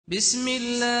بسم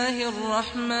الله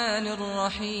الرحمن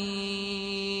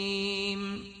الرحيم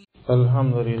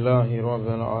الحمد لله رب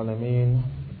العالمين،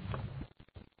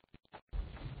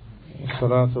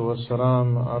 والصلاة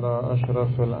والسلام على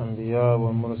أشرف الأنبياء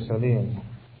والمرسلين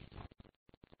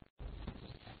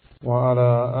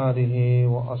وعلى آله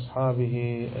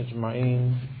وأصحابه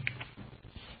أجمعين.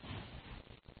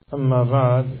 أما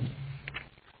بعد،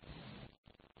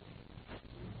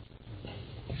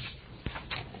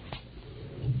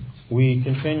 we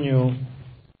continue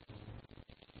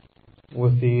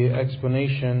with the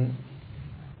explanation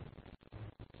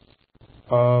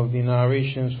of the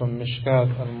narrations from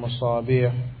Mishkat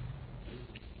al-Masabih,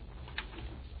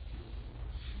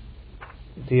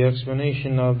 the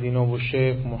explanation of the noble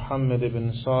Shaykh Muhammad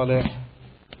ibn Salih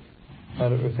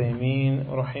al-Uthaymeen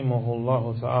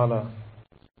rahimahullah ta'ala.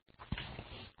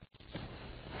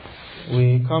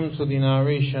 We come to the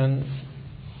narration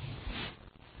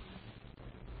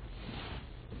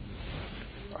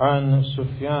عن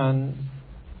سفيان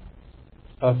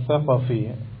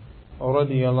الثقفي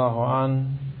رضي الله عنه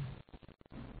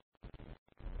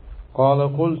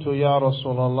قال: قلت يا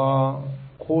رسول الله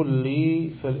قل لي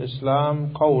في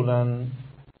الإسلام قولا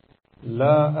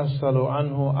لا أسأل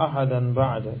عنه أحدا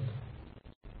بعدك،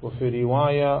 وفي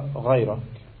رواية غيرك.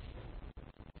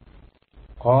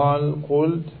 قال: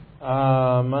 قلت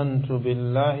آمنت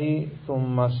بالله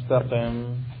ثم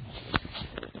استقم.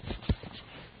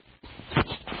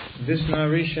 This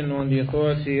narration on the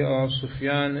authority of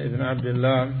Sufyan ibn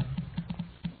Abdullah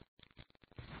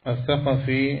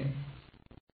al-Thaqafi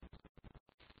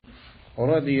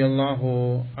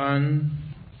radiyallahu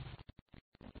an,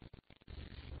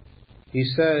 he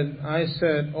said, I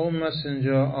said, O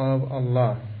Messenger of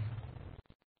Allah,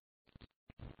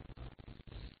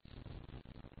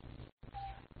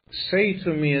 say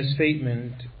to me a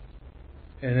statement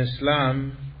in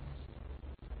Islam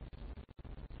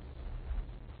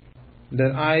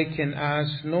that I can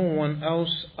ask no one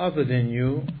else other than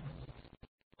you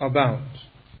about.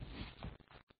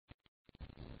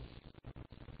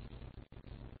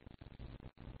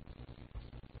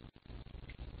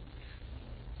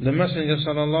 The Messenger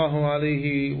sallallahu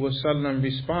alaihi wasallam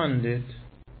responded,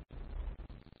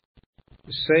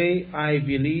 say, I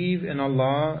believe in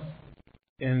Allah,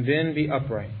 and then be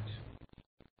upright.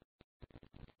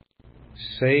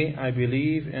 Say, I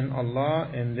believe in Allah,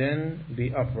 and then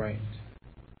be upright.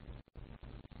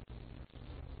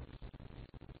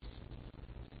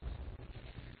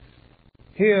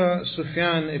 Here,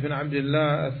 Sufyan ibn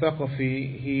Abdullah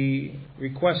al-Thaqafi, he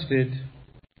requested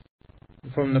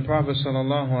from the Prophet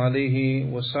sallallahu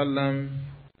alaihi wasallam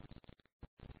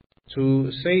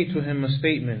to say to him a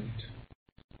statement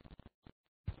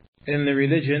in the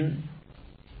religion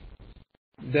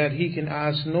that he can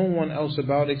ask no one else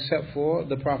about except for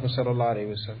the Prophet sallallahu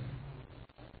alaihi wasallam.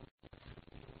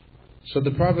 So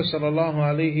the Prophet sallallahu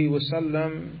alaihi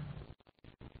wasallam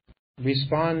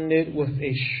responded with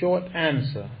a short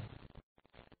answer,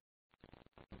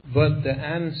 but the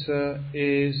answer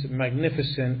is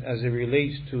magnificent as it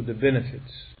relates to the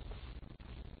benefits.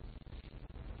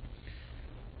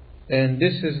 And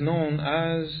this is known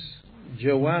as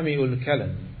Jawami'ul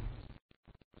Kalam.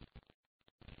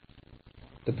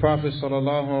 The Prophet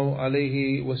sallallahu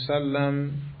alaihi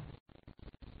wasallam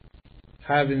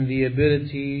having the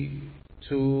ability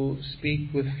to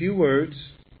speak with few words,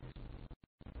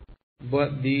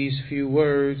 but these few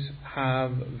words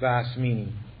have vast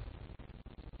meaning.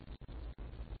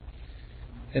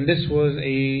 And this was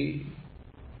a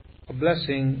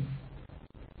blessing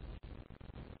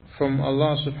from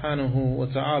Allah subhanahu wa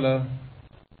ta'ala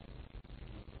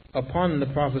upon the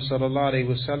Prophet sallallahu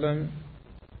alaihi wasallam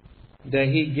that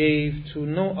he gave to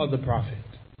no other prophet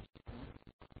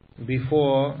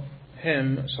before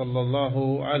him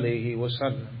sallallahu alaihi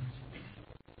wasallam.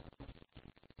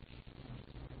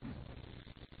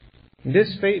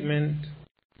 This statement,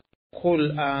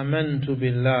 قُلْ آمَنْتُ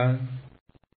بِاللَّهِ,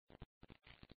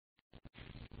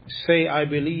 say I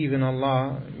believe in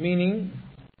Allah, meaning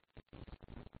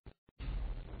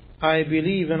I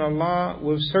believe in Allah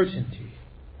with certainty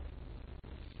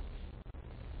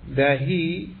that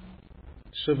He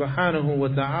subhanahu wa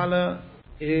ta'ala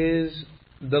is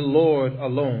the Lord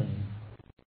alone,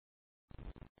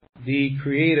 the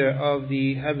creator of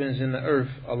the heavens and the earth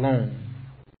alone.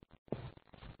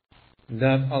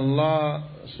 That Allah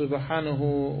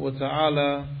subhanahu wa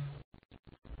ta'ala,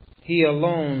 He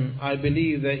alone, I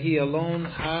believe that He alone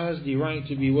has the right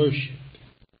to be worshipped.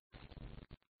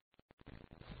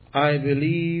 I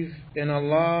believe in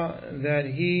Allah that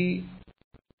He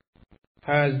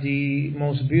has the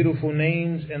most beautiful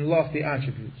names and lofty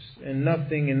attributes, and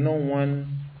nothing and no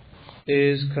one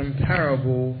is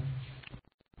comparable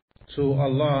to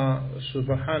Allah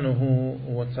subhanahu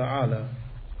wa ta'ala.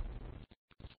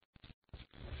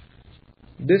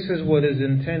 This is what is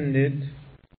intended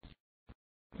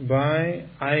by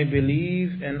I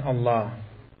believe in Allah.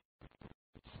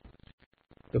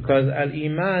 Because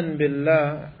al-Iman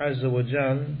billah azza wa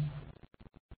jal,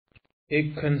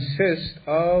 it consists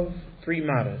of three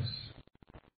matters.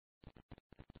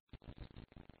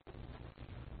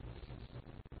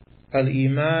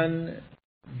 Al-Iman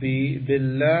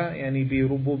billah, yani bi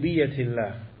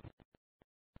rububiyatillah.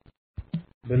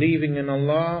 Believing in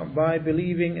Allah by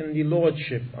believing in the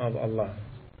Lordship of Allah.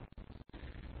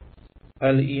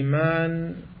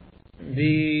 Al-Iman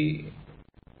bi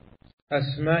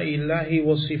asma'illahi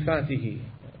wa sifatihi.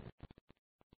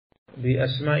 Bi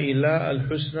asma'illah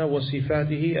al-husna wa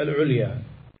sifatihi al-ulya.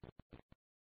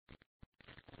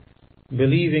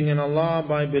 Believing in Allah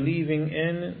by believing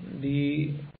in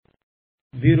the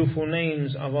beautiful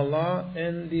names of Allah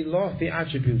and the lofty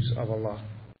attributes of Allah.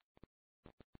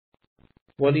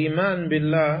 Wal-Iman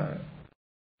billah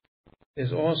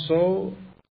is also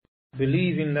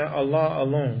believing that Allah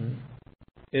alone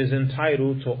is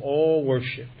entitled to all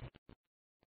worship.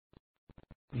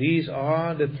 These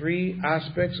are the three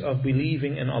aspects of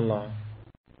believing in Allah.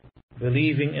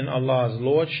 Believing in Allah's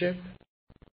Lordship,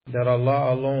 that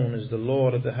Allah alone is the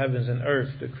Lord of the heavens and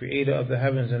earth, the creator of the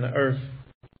heavens and the earth,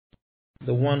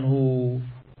 the one who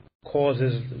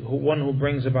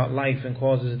brings about life and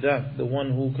causes death, the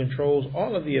one who controls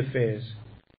all of the affairs,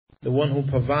 the one who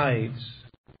provides.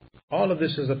 All of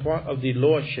this is a part of the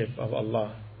Lordship of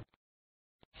Allah.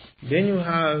 Then you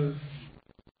have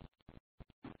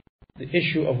the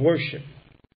issue of worship.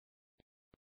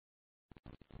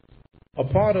 A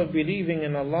part of believing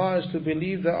in Allah is to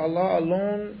believe that Allah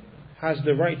alone has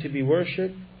the right to be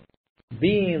worshipped,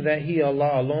 being that He,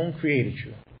 Allah alone, created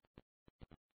you.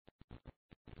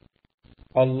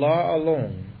 Allah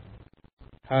alone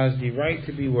has the right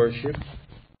to be worshipped,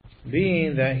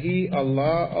 being that He,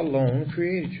 Allah alone,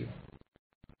 created you.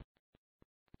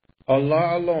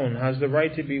 Allah alone has the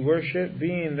right to be worshipped,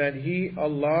 being that He,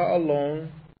 Allah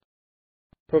alone,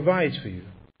 provides for you.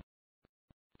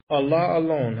 Allah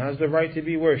alone has the right to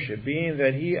be worshipped, being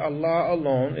that He, Allah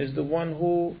alone, is the one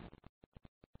who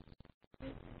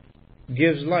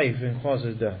gives life and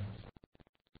causes death.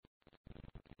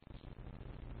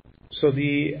 So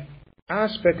the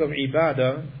aspect of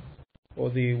ibadah, or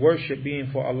the worship being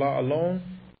for Allah alone,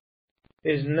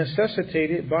 is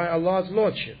necessitated by Allah's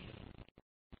Lordship.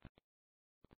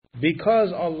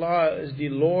 Because Allah is the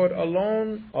Lord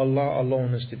alone, Allah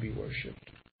alone is to be worshipped.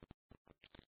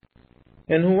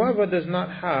 And whoever does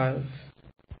not have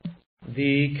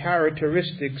the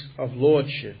characteristics of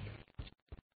Lordship,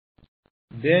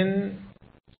 then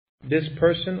this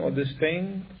person or this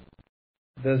thing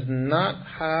does not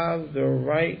have the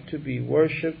right to be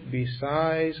worshipped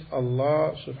besides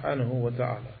Allah subhanahu wa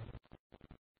ta'ala.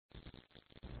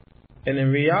 And in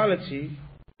reality,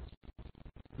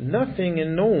 nothing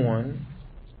and no one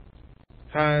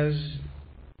has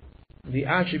the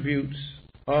attributes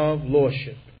of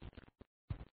Lordship.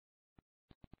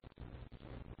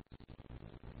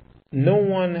 No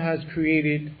one has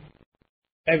created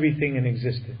everything in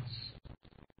existence.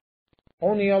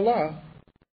 Only Allah.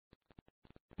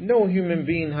 No human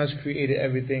being has created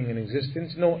everything in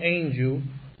existence. No angel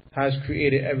has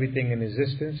created everything in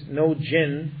existence. No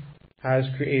jinn has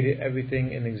created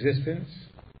everything in existence.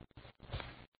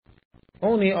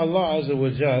 Only Allah Azza wa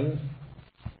Jal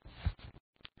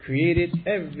created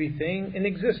everything in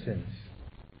existence.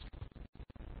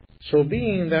 So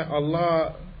being that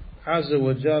Allah Azza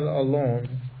wa Jal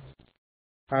alone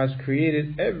has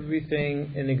created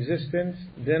everything in existence,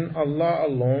 then Allah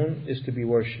alone is to be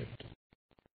worshipped.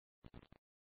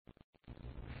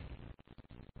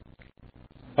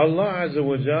 Allah Azza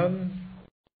wa Jal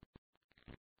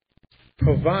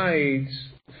provides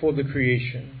for the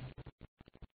creation.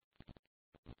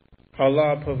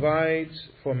 Allah provides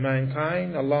for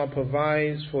mankind. Allah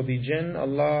provides for the jinn.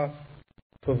 Allah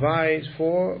provides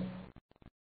for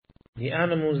the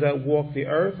animals that walk the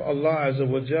earth. Allah Azza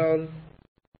wa Jal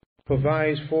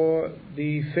provides for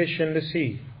the fish in the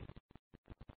sea.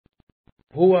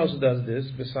 Who else does this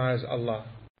besides Allah?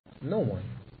 No one.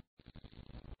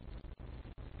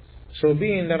 So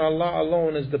being that Allah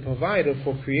alone is the provider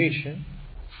for creation,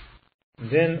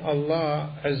 then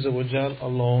Allah Azza wa Jal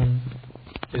alone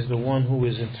is the one who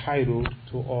is entitled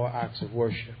to all acts of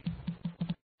worship.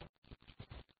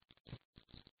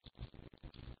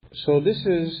 So this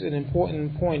is an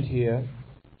important point here,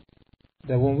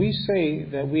 that when we say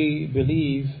that we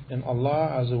believe in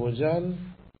Allah Azza wa Jal,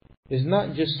 is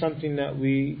not just something that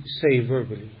we say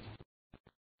verbally.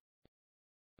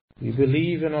 We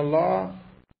believe in Allah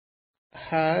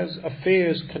has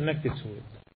affairs connected to it.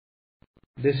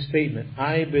 This statement,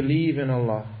 I believe in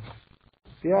Allah,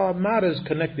 there are matters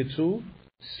connected to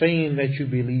saying that you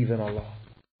believe in Allah.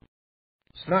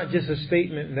 It's not just a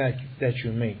statement that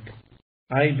you make.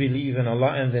 I believe in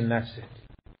Allah and then that's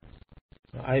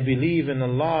it. I believe in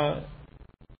Allah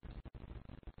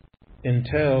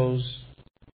entails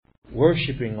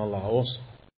worshipping Allah also.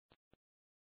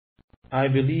 I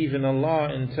believe in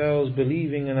Allah entails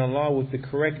believing in Allah with the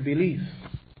correct belief.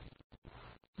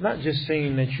 Not just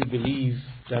saying that you believe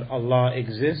that Allah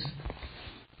exists,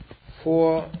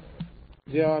 for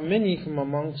there are many from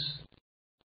amongst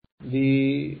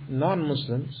the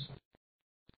non-Muslims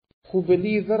who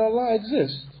believe that Allah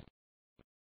exists.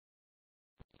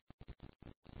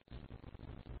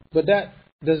 But that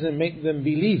doesn't make them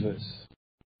believers.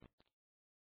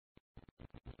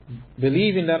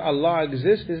 Believing that Allah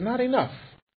exists is not enough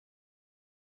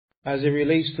as it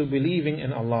relates to believing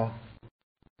in Allah.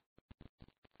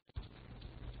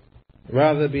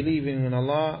 Rather, believing in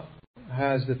Allah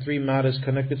has the three matters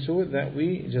connected to it that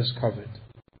we just covered.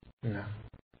 Now,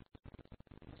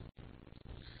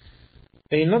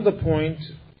 another point,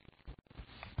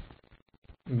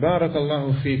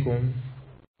 Barakallahu feekum,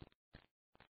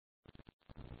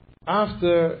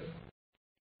 after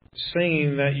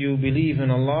saying that you believe in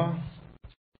Allah,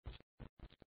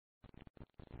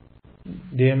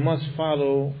 there must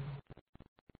follow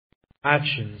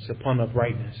actions upon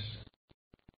uprightness.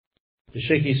 The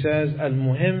Shaykh says,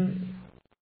 Al-Muhim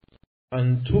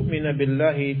أن تؤمن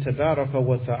بالله تبارك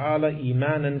وتعالى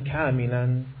إيمانا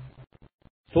كاملا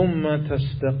ثم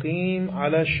تستقيم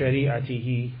على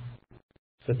شريعته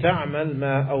فتعمل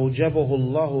ما أوجبه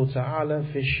الله تعالى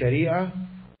في الشريعة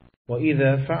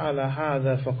وإذا فعل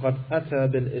هذا فقد أتى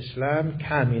بالإسلام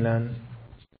كاملا.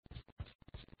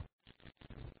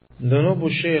 The noble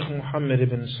Shaykh Muhammad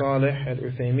ibn Salih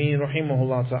al-Uthaymeen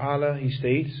rahimahullah ta'ala, he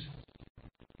states,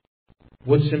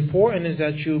 what's important is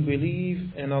that you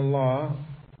believe in Allah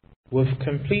with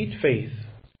complete faith.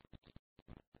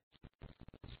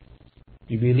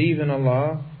 You believe in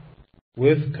Allah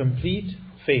with complete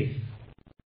faith.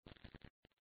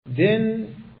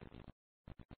 Then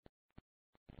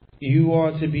you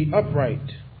are to be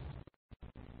upright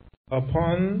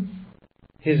upon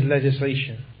His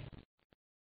legislation.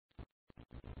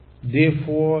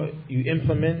 Therefore, you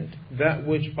implement that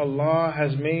which Allah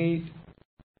has made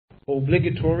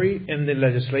obligatory in the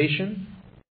legislation.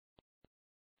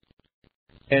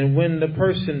 And when the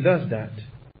person does that,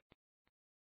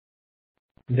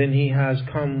 then he has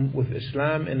come with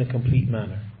Islam in a complete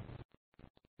manner.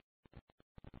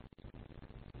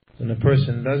 When a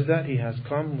person does that, he has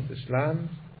come with Islam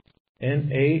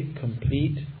in a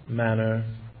complete manner.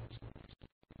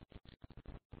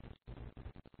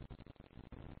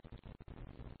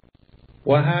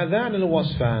 وهذان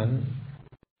الوصفان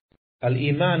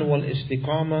الإيمان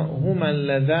والاستقامة هما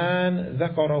اللذان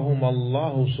ذكرهما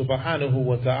الله سبحانه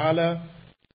وتعالى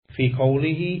في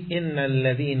قوله إن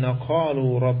الذين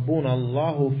قالوا ربنا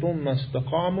الله ثم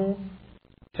استقاموا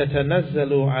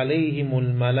تتنزل عليهم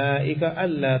الملائكة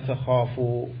ألا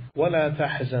تخافوا ولا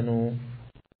تحزنوا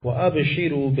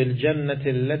وأبشروا بالجنة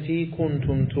التي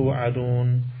كنتم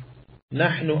توعدون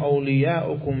نحن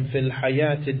أولياؤكم في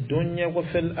الحياة الدنيا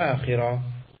وفي الآخرة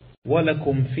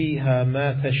ولكم فيها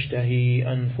ما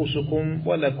تشتهي أنفسكم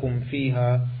ولكم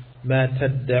فيها ما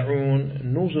تدعون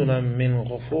نزلا من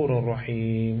غفور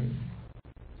رحيم.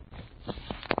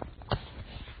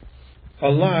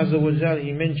 Allah Azza wa Jal,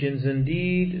 He mentions,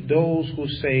 indeed those who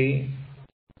say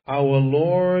our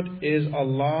Lord is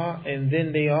Allah and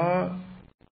then they are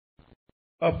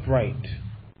upright.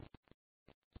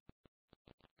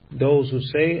 Those who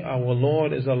say our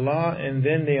Lord is Allah and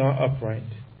then they are upright.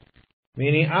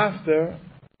 Meaning after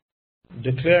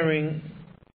declaring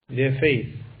their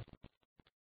faith,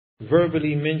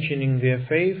 verbally mentioning their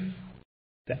faith,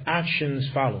 the actions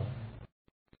follow.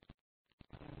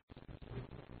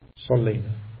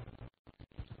 Sallayna.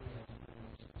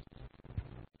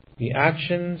 The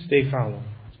actions, they follow.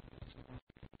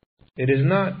 It is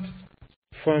not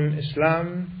from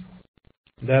Islam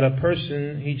that a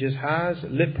person, he just has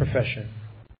lip profession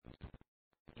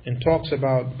and talks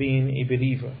about being a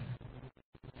believer.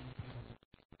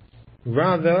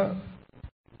 Rather,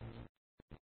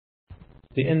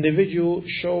 the individual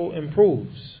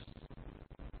improves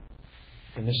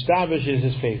and establishes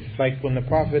his faith. Like when the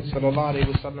Prophet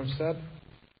ﷺ said,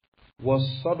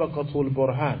 وَالصَّدَقَةُ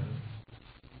الْبُرْهَانِ,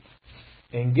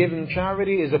 and giving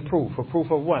charity is a proof. A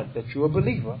proof of what? That you're a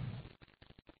believer.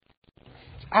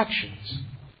 It's actions.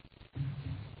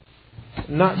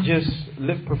 not just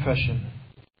lip profession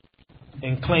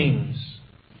and claims.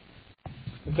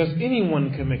 Because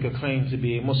anyone can make a claim to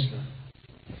be a Muslim.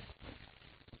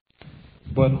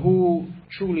 But who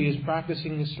truly is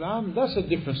practicing Islam, that's a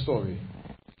different story.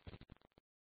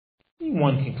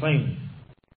 Anyone can claim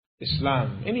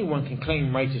Islam. Anyone can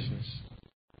claim righteousness.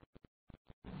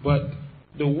 But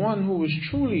the one who is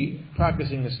truly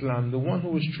practicing Islam, the one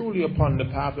who is truly upon the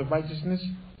path of righteousness,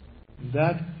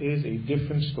 that is a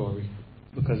different story.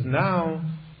 Because now,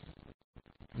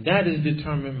 that is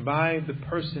determined by the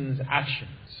person's actions,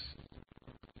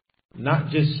 not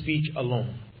just speech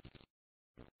alone.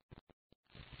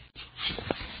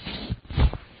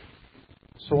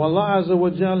 So Allah Azza wa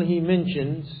Jal, He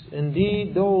mentions,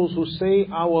 indeed those who say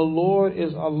our Lord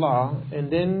is Allah, and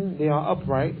then they are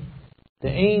upright, the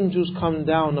angels come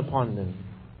down upon them.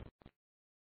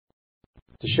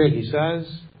 The Shaykh, he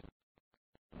says,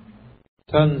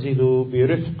 تنزل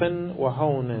برفق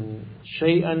وهونا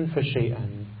شيئا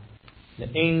فشيئا.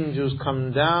 The angels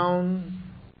come down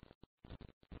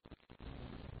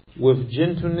with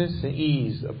gentleness and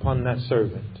ease upon that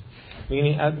servant.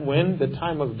 Meaning at when? The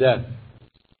time of death.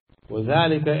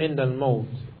 وذلك عند الموت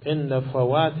عند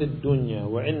فوات الدنيا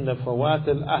وعند فوات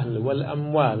الأهل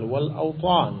والأموال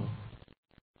والأوطان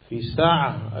في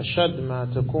ساعة أشد ما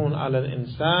تكون على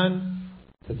الإنسان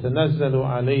تتنزل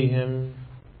عليهم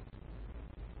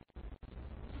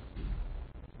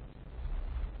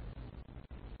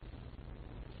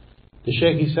The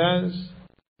Shaykh, he says,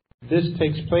 this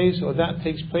takes place or that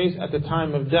takes place at the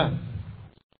time of death.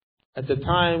 At the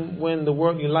time when the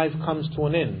worldly life comes to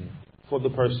an end for the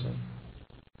person.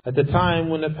 At the time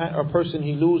when a person,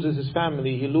 he loses his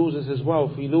family, he loses his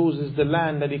wealth, he loses the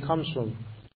land that he comes from.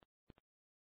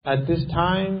 At this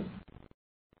time,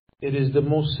 it is the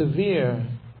most severe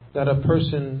that a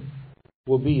person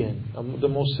will be in. The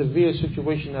most severe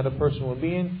situation that a person will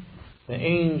be in. The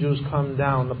angels come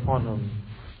down upon him.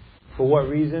 For what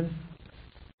reason?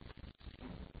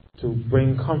 To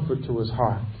bring comfort to his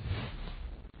heart.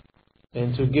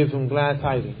 And to give him glad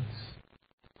tidings.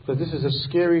 Because this is a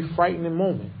scary, frightening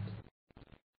moment.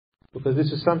 Because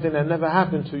this is something that never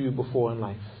happened to you before in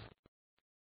life.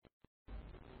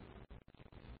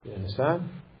 You understand?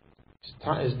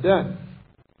 It's death.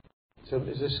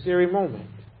 It's a scary moment.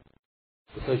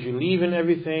 Because you're leaving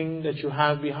everything that you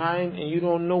have behind and you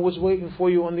don't know what's waiting for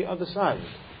you on the other side.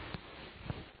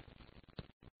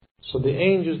 So the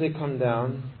angels, they come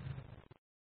down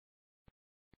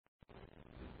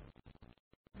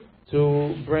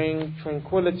to bring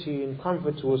tranquility and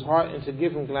comfort to his heart and to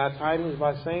give him glad tidings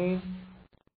by saying,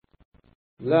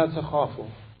 لا تخافوا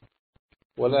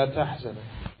ولا تحزنوا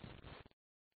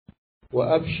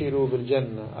وأبشروا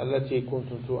بالجنة التي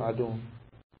كنتم توعدون.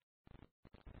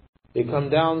 They come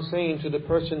down saying to the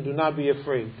person, do not be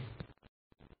afraid.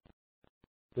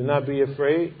 Do not be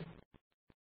afraid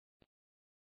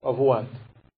of what?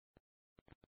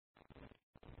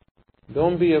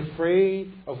 Don't be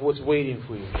afraid of what's waiting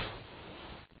for you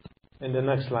in the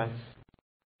next life.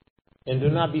 And do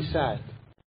not be sad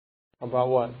about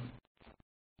what?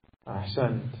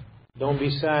 Ahsant. Don't be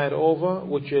sad over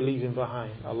what you're leaving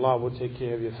behind. Allah will take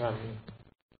care of your family.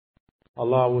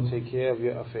 Allah will take care of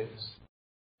your affairs.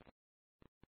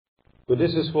 But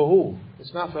this is for who?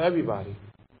 It's not for everybody.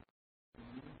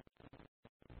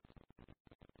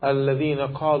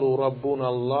 الذين قالوا ربنا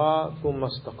الله ثم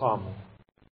استقاموا.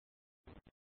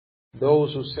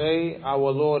 Those who say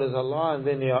our Lord is Allah and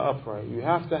then they are upright. You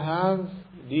have to have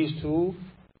these two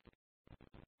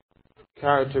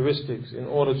characteristics in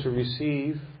order to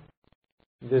receive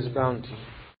this bounty.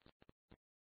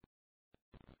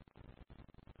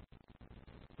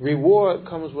 Reward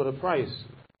comes with a price.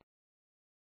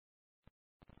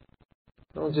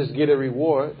 Don't just get a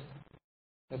reward.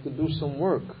 You have to do some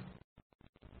work.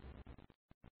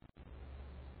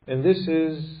 And this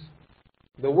is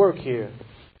the work here.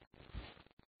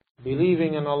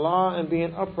 Believing in Allah and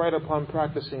being upright upon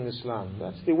practicing Islam.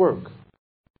 That's the work.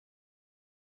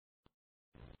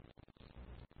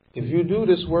 If you do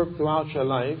this work throughout your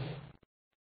life,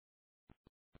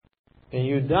 and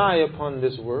you die upon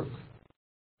this work,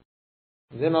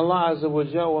 then Allah Azza wa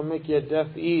Jalla will make your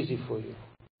death easy for you.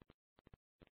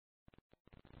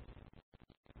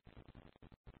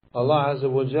 Allah Azza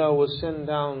wa Jalla will send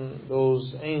down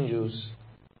those angels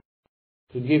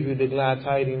to give you the glad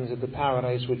tidings of the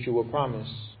paradise which you were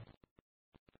promised.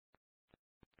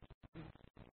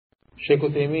 Shaykh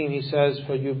Uthaymeen, he says,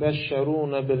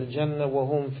 فَيُبَشَّرُونَ بِالْجَنَّةِ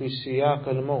وَهُمْ فِي سِيَاقِ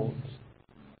الْمَوْتِ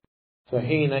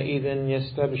فَحِينَئِذٍ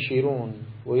يَسْتَبْشِرُونَ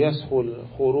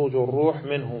وَيَسْهُلْ خُرُوجُ الرُّوحِ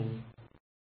مِنْهُمْ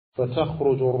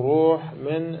فَتَخْرُجُ الرُّوحِ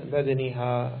مِنْ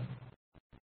بَدْنِهَا.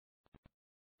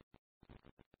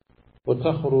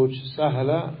 وتخرج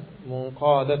سهلة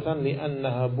منقادة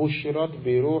لأنها بشرت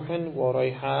بروح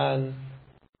وريحان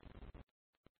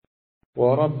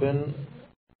ورب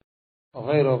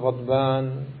غير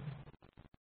غضبان.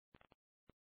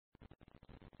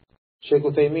 Shaykh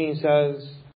Uthaymeen says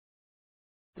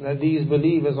that these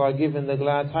believers are given the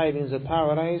glad tidings of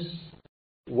paradise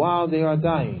while they are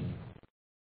dying.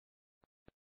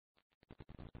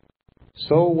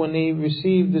 So when they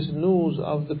receive this news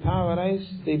of the paradise,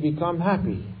 they become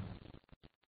happy.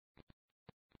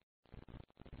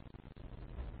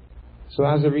 So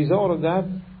as a result of that,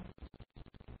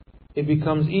 it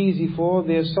becomes easy for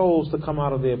their souls to come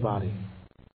out of their body.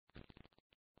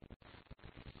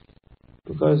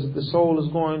 Because the soul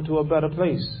is going to a better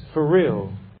place, for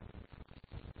real.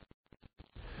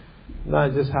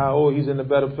 Not just how, oh, he's in a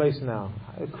better place now.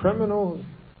 A criminal,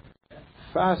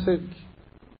 fasiq,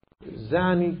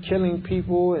 zani, killing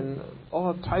people and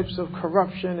all types of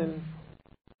corruption, and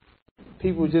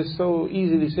people just so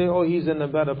easily say, oh, he's in a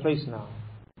better place now.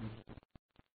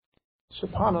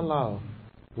 SubhanAllah.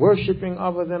 Worshipping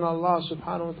other than Allah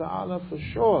subhanahu wa ta'ala, for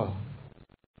sure,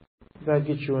 that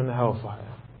gets you in the hellfire.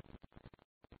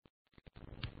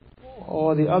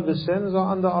 Or the other sins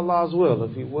are under Allah's will.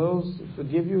 If He wills, He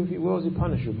forgive you. If He wills, He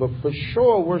punish you. But for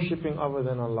sure, worshipping other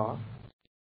than Allah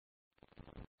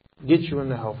gets you in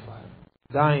the hellfire,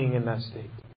 dying in that state.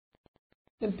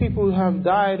 And people have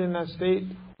died in that state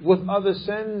with other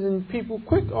sins, and people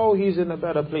quick, oh, he's in a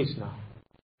better place now.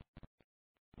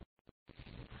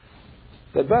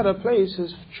 The better place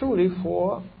is truly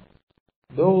for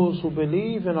those who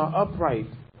believe and are upright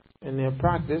in their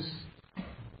practice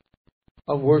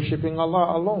of worshipping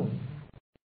Allah alone.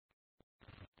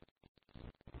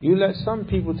 You let some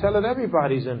people tell it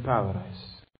everybody's in paradise.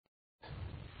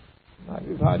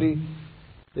 Everybody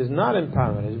is not in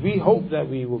paradise. We hope that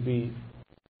we will be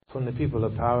from the people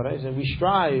of paradise, and we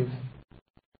strive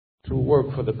to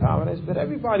work for the paradise, but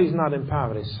everybody's not in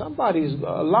paradise. A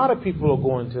lot of people are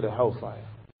going to the hellfire.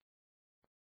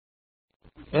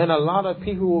 And a lot of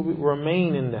people will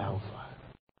remain in the hellfire.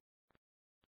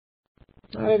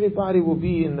 Not everybody will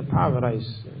be in the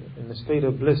paradise, in the state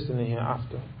of bliss in the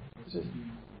hereafter.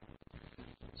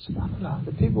 SubhanAllah,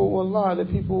 the people of Allah, the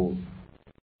people,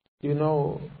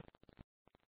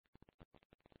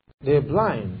 they're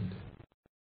blind.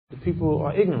 The people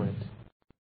are ignorant.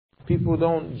 People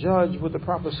don't judge with the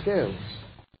proper scales.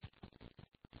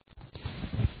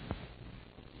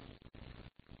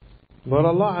 But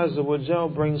Allah Azza wa Jal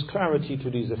brings clarity to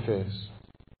these affairs.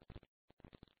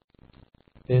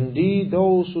 Indeed,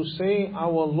 those who say,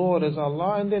 our Lord is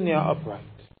Allah, and then they are upright.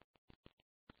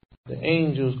 The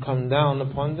angels come down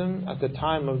upon them at the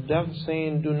time of death,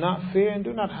 saying, do not fear and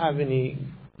do not have any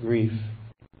grief.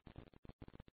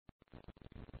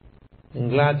 And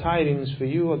glad tidings for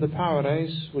you of the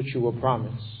paradise which you were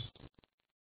promised.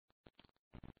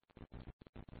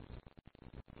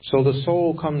 So the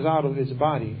soul comes out of its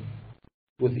body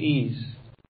with ease,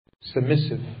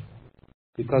 submissive,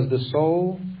 because the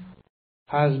soul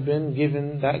has been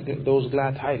given those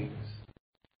glad tidings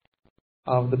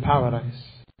of the paradise.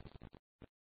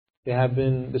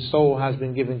 The soul has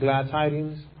been given glad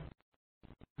tidings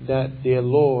that their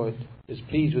Lord is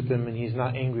pleased with them and He's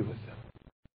not angry with them.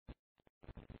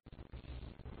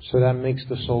 So that makes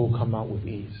the soul come out with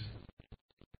ease.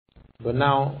 But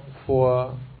now,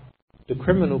 for the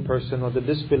criminal person or the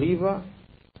disbeliever,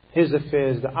 his affair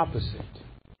is the opposite.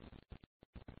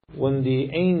 When the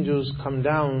angels come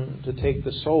down to take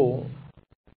the soul,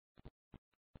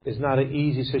 it's not an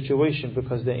easy situation,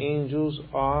 because the angels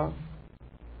are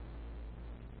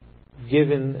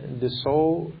giving the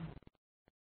soul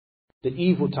the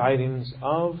evil tidings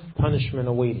of punishment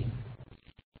awaiting.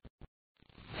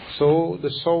 So the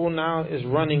soul now is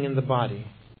running in the body,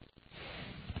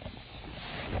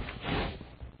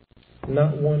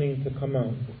 not wanting to come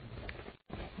out.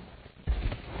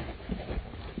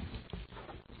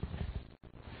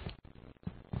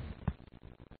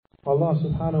 Allah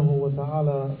subhanahu wa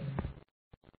ta'ala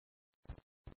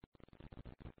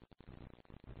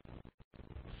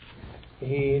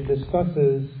He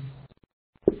discusses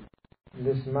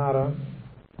this matter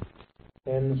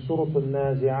in Surah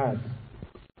Al-Nazi'at.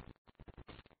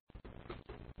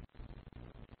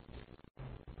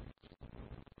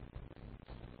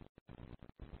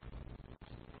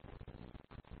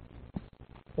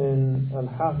 In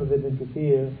Al-Hafiz ibn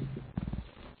Kathir,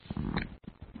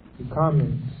 he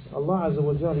comments, Allah Azza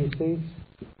wa Jalla, He states,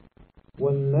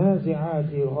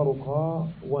 وَالنَّازِعَاتِ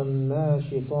غَرْقًا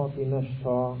وَالنَّاشِطَاتِ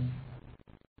نَشْطًا.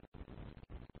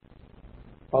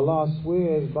 Allah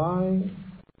swears by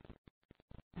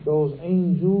those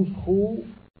angels who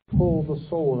pull the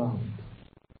soul out.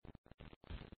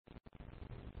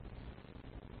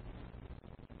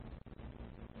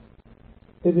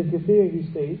 Ibn Kathir,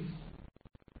 he states,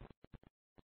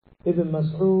 Ibn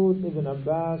Mas'ud, Ibn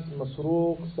Abbas,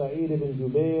 Masruq, Sa'id ibn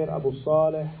Jubair, Abu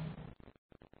Salih,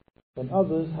 and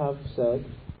others have said,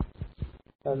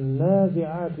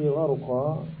 النازعات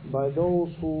غرقا, by those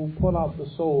who pull out the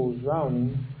souls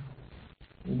drowning.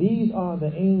 These are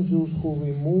the angels who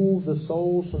remove the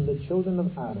souls from the children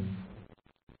of Adam.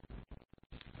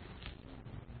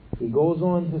 He goes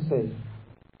on to say,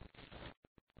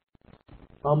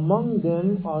 among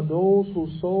them are those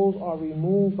whose souls are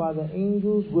removed by the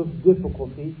angels with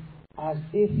difficulty, as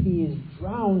if he is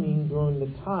drowning during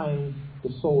the time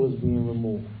the soul is being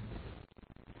removed.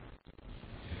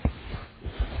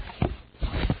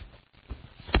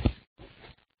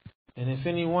 And if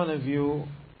any one of you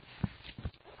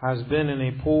has been in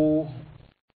a pool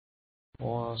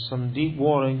or some deep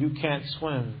water and you can't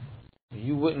swim,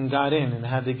 you wouldn't got in and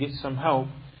had to get some help,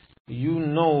 you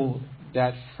know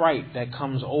that fright that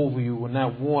comes over you when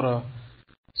that water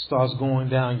starts going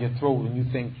down your throat and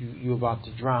you think you're about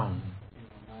to drown.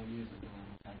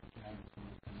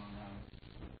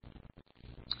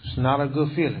 It's not a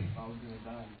good feeling.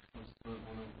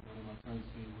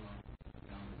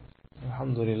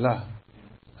 Alhamdulillah.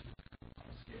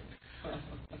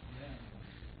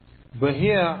 But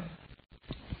here,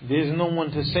 there's no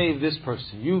one to save this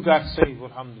person. You got saved,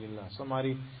 alhamdulillah.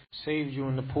 Somebody saved you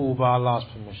in the pool by Allah's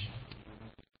permission.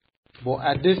 But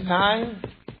at this time,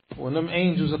 when them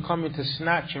angels are coming to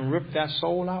snatch and rip that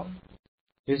soul out,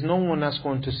 there's no one that's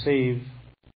going to save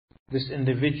this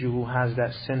individual who has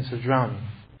that sense of drowning.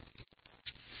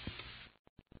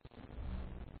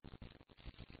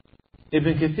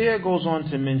 Ibn Kathir goes on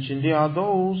to mention, there are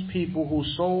those people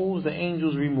whose souls the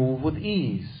angels remove with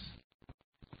ease.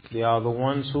 They are the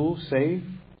ones who say,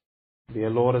 their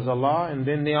Lord is Allah, and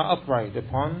then they are upright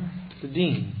upon the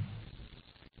deen,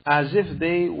 as if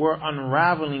they were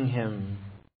unraveling Him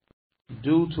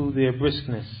due to their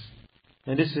briskness.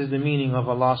 And this is the meaning of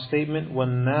Allah's statement,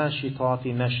 وَالنَّاشِطَاتِ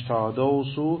نَشْطًا,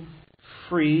 those who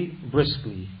free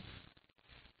briskly.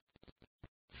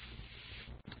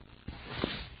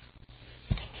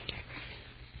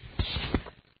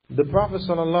 The Prophet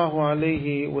sallallahu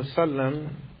alaihi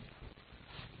wasallam,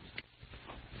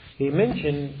 he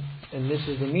mentioned, and this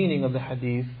is the meaning of the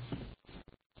hadith,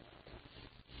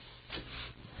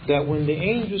 that when the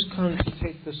angels come to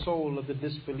take the soul of the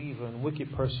disbeliever and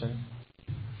wicked person,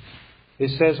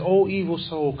 it says, O evil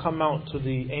soul, come out to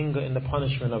the anger and the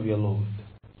punishment of your Lord.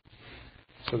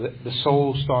 So that the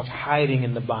soul starts hiding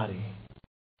in the body.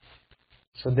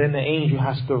 So then the angel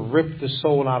has to rip the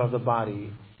soul out of the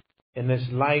body. And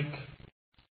it's like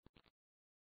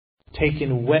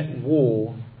taking wet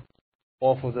wool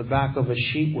off of the back of a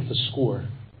sheep with a skewer.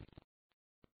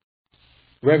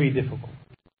 Very difficult.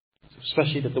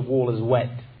 Especially that the wool is wet.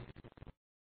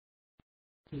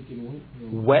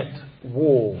 Wet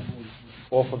wool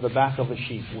off of the back of a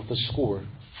sheep with a skewer.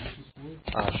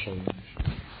 I'll show you.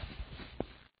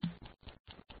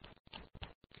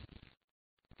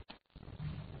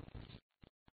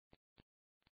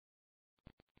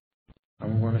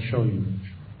 I'm going to show you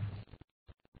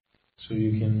so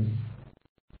you can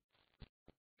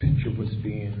picture what's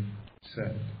being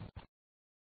said.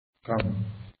 Come.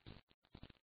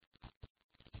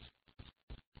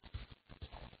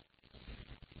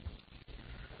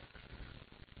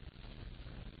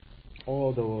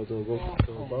 Oh, the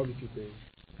barbecue thing.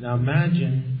 Now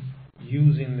imagine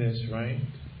using this, right?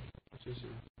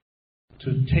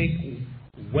 To take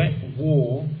wet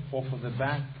wool off of the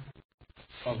back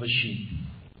of a sheep.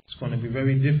 It's going to be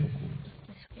very difficult.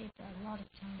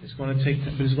 It's going to take,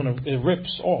 but it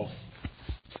rips off.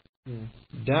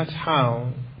 That's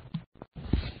how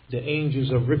the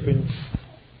angels are ripping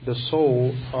the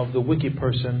soul of the wicked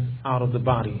person out of the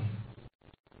body.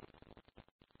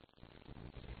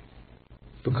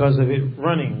 Because of it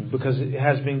running, because it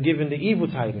has been given the evil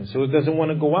tidings. So it doesn't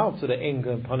want to go out to the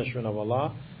anger and punishment of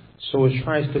Allah. So it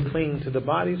tries to cling to the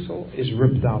body, so it's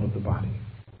ripped out of the body.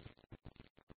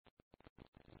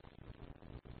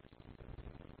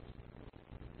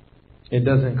 It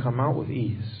doesn't come out with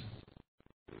ease.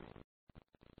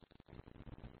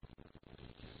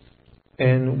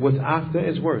 And what's after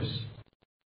is worse.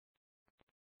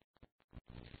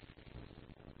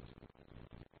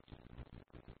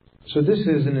 So this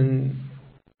is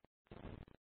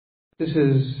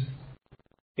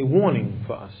a warning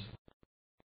for us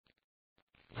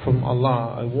from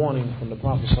Allah, a warning from the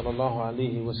Prophet sallallahu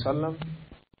alaihi wasallam,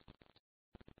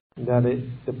 that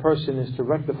the person is to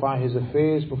rectify his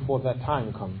affairs before that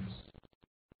time comes.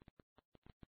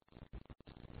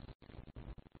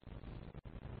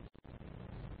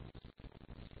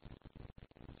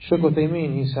 Shaykh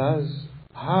Uthaymeen, he says,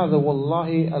 هذا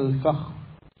والله الفخر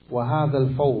وهذا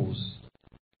الفوز.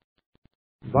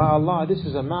 By Allah, this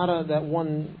is a matter that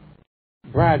one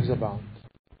brags about.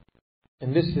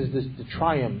 And this is the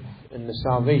triumph and the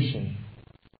salvation.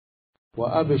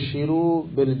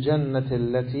 وَأَبْشِرُوا بِالْجَنَّةِ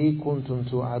الَّتِي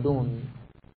كُنْتُمْ تُوعَدُونَ.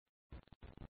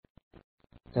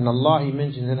 And Allah, He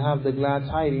mentions, and have the glad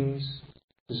tidings.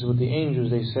 This is what the angels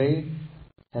they say.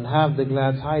 And have the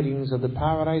glad tidings of the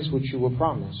paradise which you were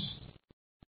promised.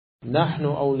 نَحْنُ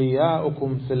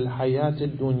أَوْلِيَاؤُكُمْ فِي الْحَيَاةِ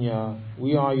الدُّنْيَا.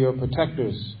 We are your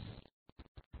protectors.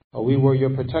 Or we were your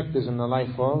protectors in the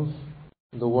life of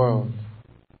the world.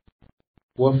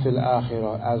 وَفِي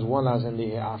الْآخِرَةِ, as well as in the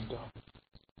hereafter.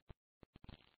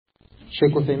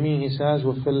 Shaykh Uthaymeen, he says,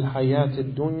 وَفِي الْحَيَاةِ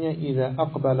الدُّنْيَا إِذَا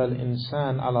أَقْبَلَ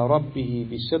الْإِنسَانَ عَلَى رَبِّهِ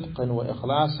بِصِدْقٍ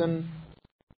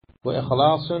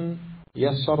وإخلاص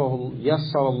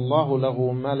يسر الله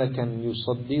له ملكا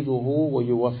يصدده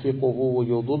ويوفقه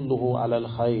ويضله على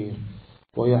الخير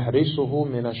ويحرسه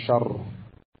من الشر.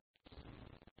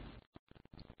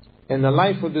 In the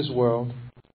life of this world,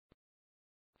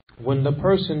 when the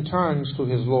person turns to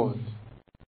his Lord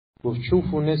with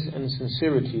truthfulness and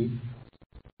sincerity,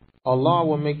 Allah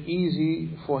will make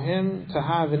easy for him to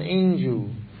have an angel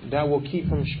that will keep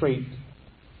him straight.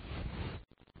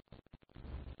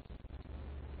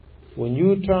 When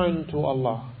you turn to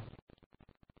Allah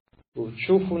with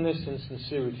truthfulness and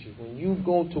sincerity, when you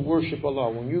go to worship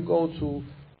Allah, when you go to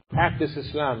practice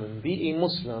Islam and be a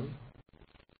Muslim,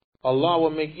 Allah will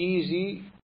make easy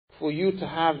for you to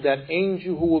have that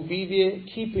angel who will be there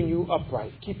keeping you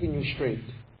upright, keeping you straight,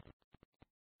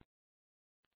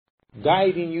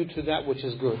 guiding you to that which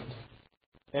is good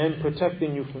and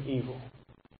protecting you from evil.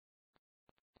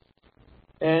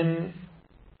 And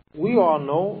we all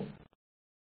know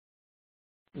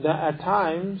that at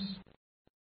times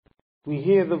we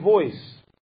hear the voice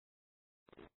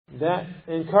that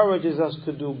encourages us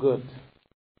to do good,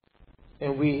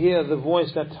 and we hear the voice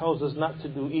that tells us not to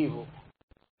do evil.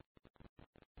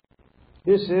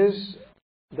 This is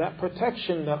that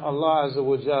protection that Allah Azza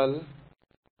wa Jal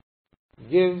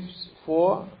gives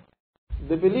for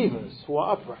the believers who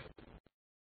are upright.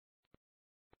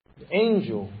 The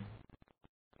angel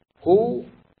who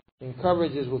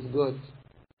encourages with good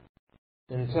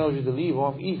and tells you to leave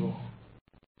off evil.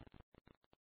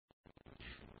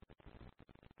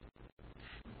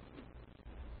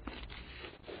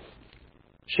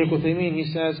 Shaykh Uthaymeen, he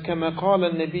says, كما قال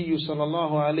النبي صلى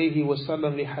الله عليه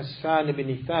وسلم لحسان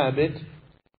بن ثابت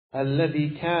الذي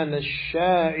كان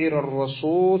الشاعر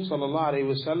الرسول صلى الله عليه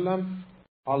وسلم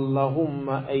اللهم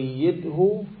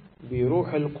أيده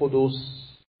بروح القدس.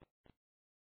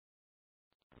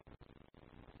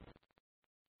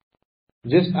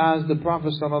 Just as the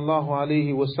Prophet sallallahu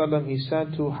alaihi wasallam, he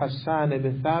said to Hassan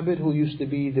ibn Thabit, who used to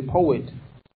be the poet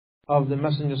of the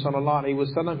Messenger sallallahu alaihi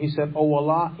wasallam, he said, "Oh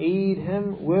Allah, aid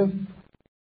him with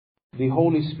the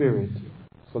Holy Spirit,"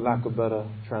 for lack of better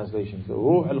translations, the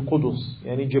Ruh al-Qudus,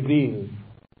 yani Jibreel.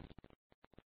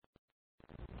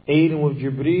 Aid him with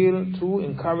Jibreel to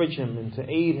encourage him and to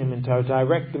aid him and to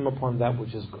direct him upon that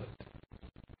which is good.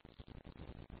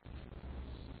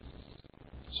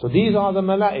 So these are the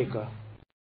Malaika.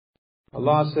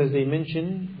 Allah says, they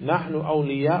mention, نَحْنُ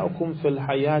أَوْلِيَاؤُكُمْ فِي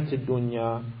الْحَيَاةِ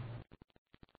الدُّنْيَا.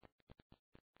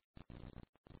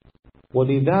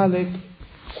 وَلِذَلِكَ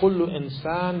كُلُّ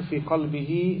إِنسَانٍ فِي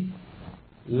قَلْبِهِ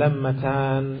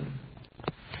لَمَّتَانٍ.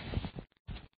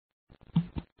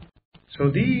 So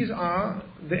these are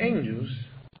the angels.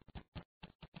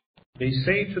 They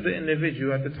say to the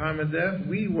individual at the time of death,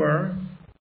 we were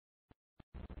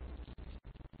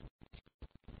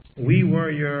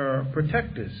your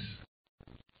protectors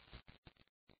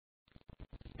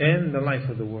in the life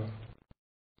of the world.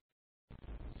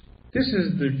 This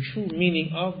is the true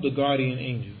meaning of the guardian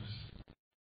angels.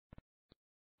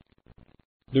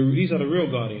 These are the real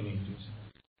guardian angels.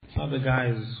 It's not the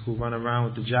guys who run around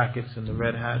with the jackets and the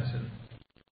red hats and,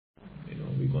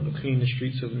 we're going to clean the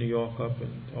streets of New York up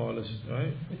and all this,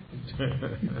 right?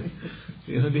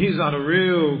 These are the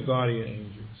real guardian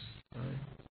angels, right?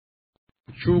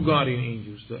 The true guardian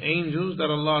angels, the angels that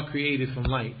Allah created from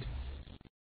light,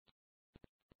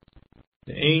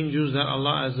 the angels that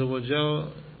Allah Azza wa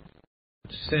Jal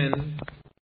send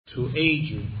to aid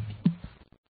you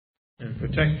and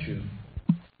protect you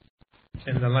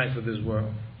in the life of this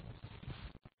world,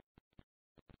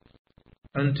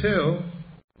 until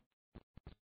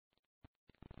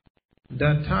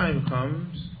that time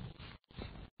comes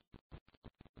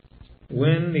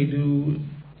when they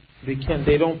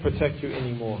don't protect you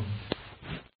anymore,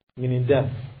 meaning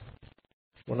death.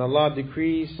 When Allah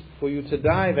decrees for you to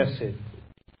die, that's it.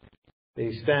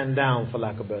 They stand down, for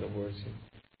lack of better words.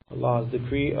 Allah's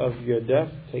decree of your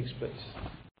death takes place.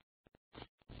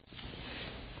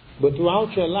 But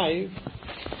throughout your life,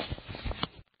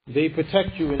 they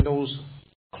protect you in those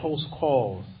close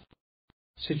calls.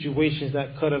 Situations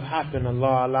that could have happened,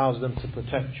 Allah allows them to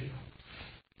protect you.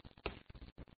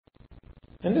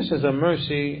 And this is a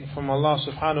mercy from Allah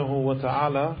subhanahu wa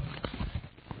ta'ala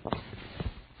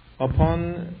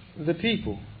upon the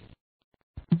people.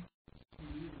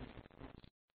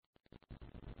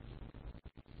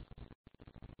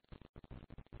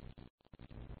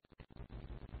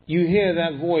 You hear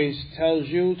that voice tells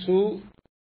you to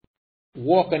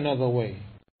walk another way.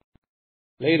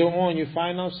 Later on you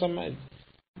find out somebody,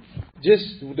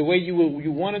 just the way you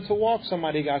wanted to walk,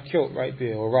 somebody got killed right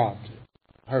there or robbed,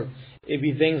 hurt. It'd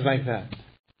be things like that.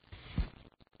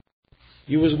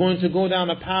 You was going to go down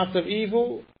a path of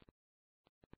evil.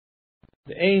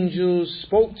 The angels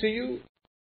spoke to you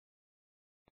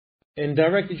and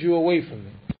directed you away from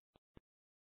it.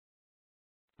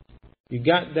 You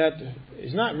got that.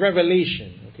 It's not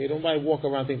revelation. Okay, nobody walk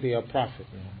around and think they are a prophet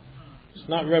now. It's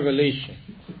not revelation.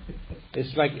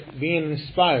 It's like being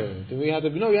inspired. We have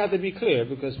to be clear,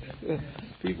 because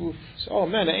people say, oh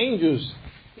man, the angels.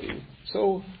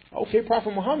 So, okay,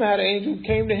 Prophet Muhammad had an angel,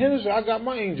 came to him, so I got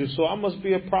my angel, so I must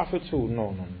be a prophet too.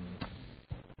 No.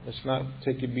 Let's not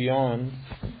take it beyond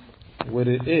what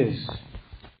it is.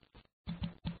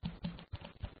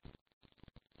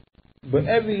 But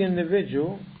every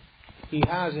individual, he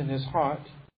has in his heart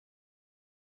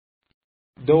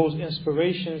those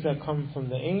inspirations that come from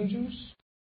the angels,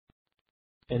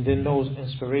 and then those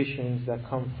inspirations that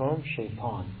come from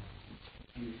Shaitan.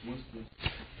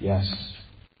 Yes.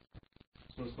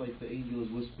 So it's like the angel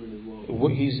is whispering as well.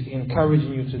 He's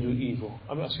encouraging you to do evil.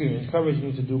 Encouraging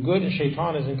you to do good, and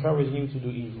Shaitan is encouraging you to do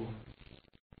evil.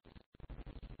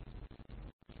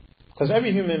 Because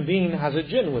every human being has a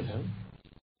jinn with him.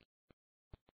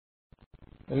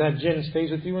 And that jinn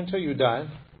stays with you until you die.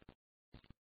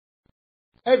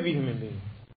 Every human being.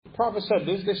 The Prophet said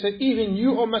this. They said, even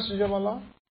you, O Messenger of Allah,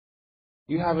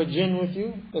 you have a jinn with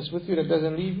you, that's with you, that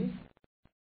doesn't leave you.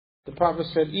 The Prophet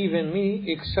said, even me,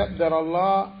 except that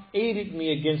Allah aided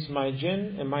me against my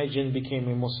jinn, and my jinn became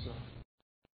a Muslim.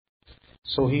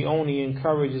 So he only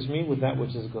encourages me with that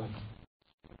which is good.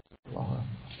 Allah.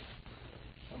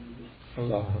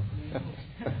 Allah.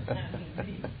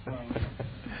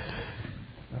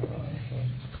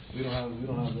 We don't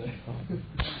have that.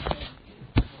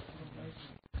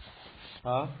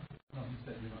 Huh? No, you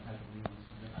said we don't have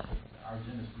our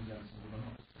jinn is possessed, so we don't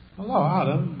know. Allah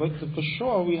Adam, but for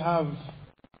sure we have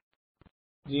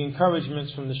the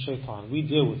encouragements from the Shaitan. We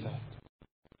deal with that,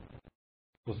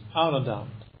 without a doubt.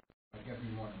 Like every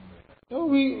morning. No,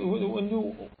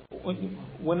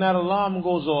 when that alarm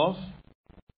goes off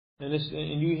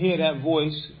and you hear that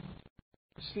voice,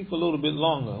 sleep a little bit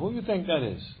longer. Who do you think that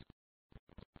is?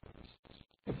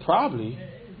 Probably.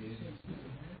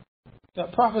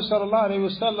 That Prophet sallallahu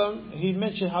alaihi wasallam, he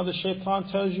mentioned how the Shaitan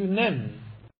tells you, "Nem,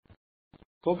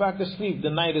 go back to sleep. The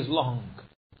night is long.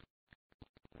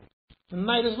 The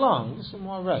night is long. Get some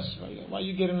more rest. Why are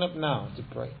you getting up now to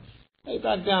pray? Lay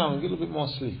back down. Get a little bit more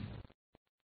sleep."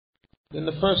 Then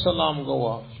the first alarm go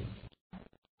off.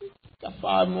 Got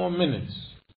 5 more minutes.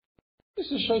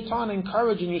 This is Shaitan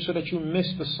encouraging you so that you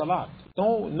miss the salat.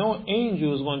 No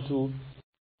angel is going to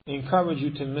encourage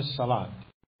you to miss salat.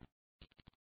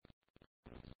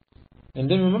 And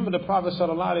then remember, the Prophet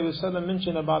ﷺ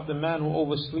mentioned about the man who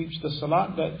oversleeps the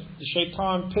salat, that the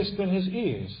Shaitan pissed in his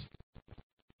ears.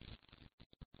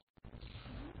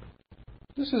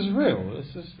 This is real.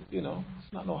 This is,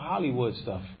 it's not no Hollywood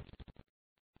stuff.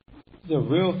 There are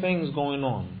real things going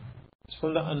on. It's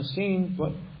from the unseen,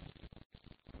 but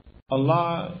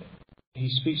Allah, He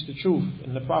speaks the truth,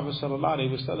 and the Prophet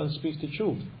ﷺ speaks the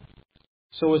truth.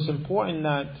 So it's important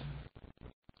that,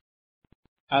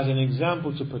 as an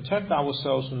example to protect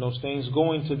ourselves from those things,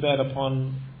 going to bed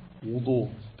upon wudu,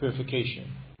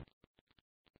 purification.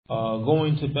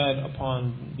 Going to bed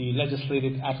upon the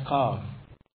legislated adhkar,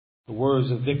 the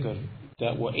words of dhikr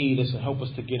that will aid us and help us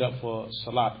to get up for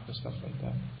salat and stuff like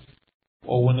that.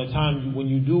 Or when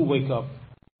you do wake up,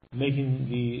 making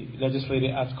the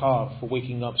legislated adhkar for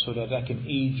waking up, so that can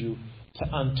aid you to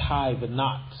untie the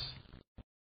knots,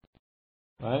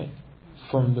 right,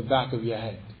 from the back of your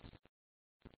head.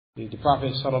 The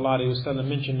Prophet ﷺ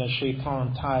mentioned that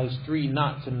Shaitan ties 3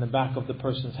 knots in the back of the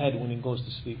person's head when he goes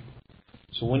to sleep.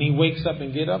 So when he wakes up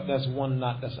and get up, that's 1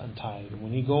 knot that's untied.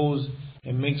 When he goes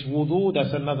and makes wudu,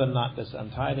 that's another knot that's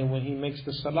untied. And when he makes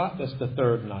the salat, that's the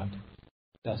 3rd knot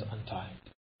that's untied.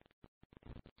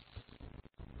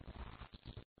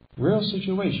 Real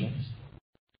situations.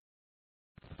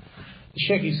 The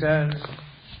Sheikh, he says,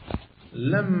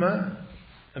 لما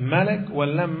ملك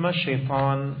ولما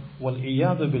شيطان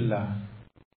والعياذ بالله.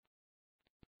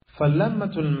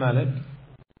 فلمة الملك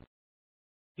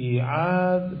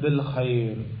إيعاذ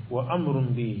بالخير وأمر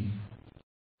به،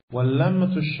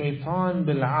 ولمة الشيطان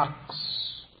بالعكس،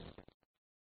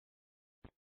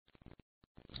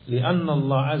 لأن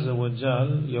الله عز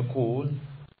وجل يقول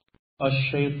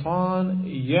الشيطان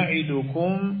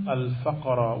يعدكم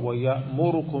الفقر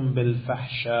ويأمركم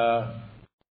بالفحشاء.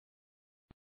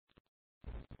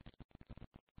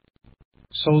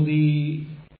 So the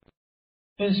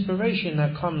inspiration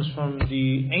that comes from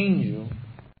the angel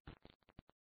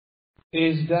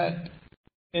is that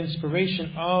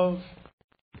inspiration of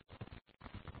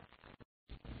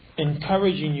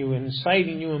encouraging you,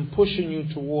 inciting you, and pushing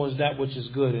you towards that which is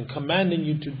good, and commanding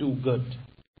you to do good,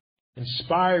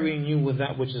 inspiring you with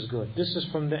that which is good. This is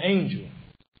from the angel.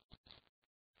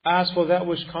 As for that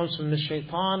which comes from the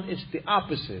shaitan, it's the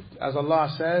opposite. As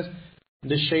Allah says,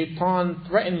 the shaitan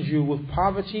threatens you with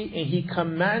poverty and he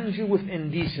commands you with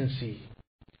indecency.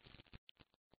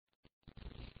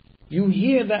 You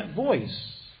hear that voice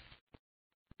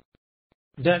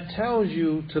that tells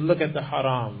you to look at the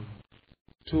haram,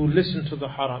 to listen to the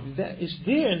haram. That is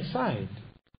there inside.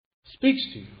 Speaks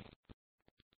to you.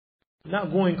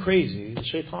 Not going crazy. The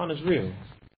shaitan is real.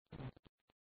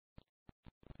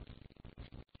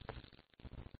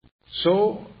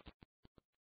 So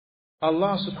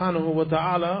Allah subhanahu wa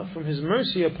ta'ala, from His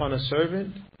mercy upon a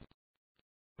servant,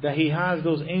 that He has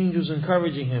those angels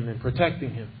encouraging him and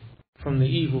protecting him from the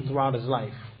evil throughout his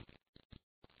life.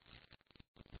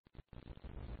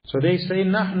 So they say,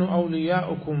 نحن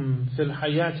أولياؤكم في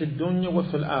الحياة الدنيا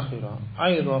وفي الآخرة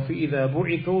أيضا فإذا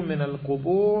بعثوا من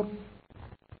القبور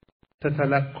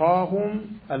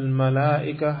تتلقاهم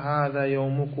الملائكة هذا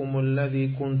يومكم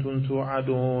الذي كنتم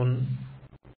توعدون.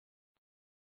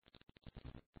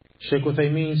 Shaykh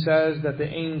Uthaymeen says that the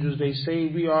angels, they say,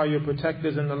 we are your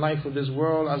protectors in the life of this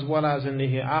world as well as in the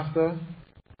hereafter.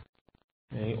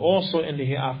 And also in the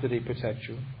hereafter they protect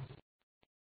you.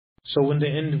 So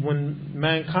when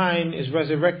mankind is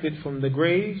resurrected from the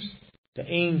graves, the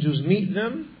angels meet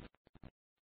them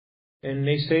and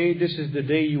they say, this is the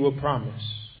day you were promised.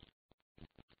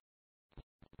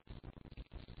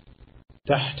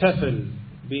 تحتفل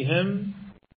بهم,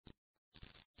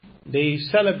 they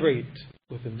celebrate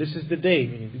with him. This is the day,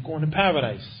 meaning you're going to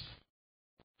paradise.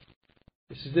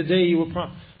 This is the day you were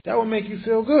promised. That will make you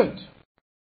feel good.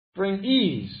 Bring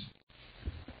ease.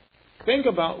 Think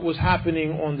about what's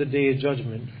happening on the Day of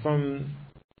Judgment from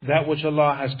that which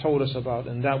Allah has told us about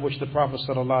and that which the Prophet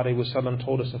ﷺ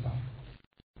told us about.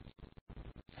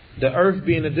 The earth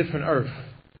being a different earth.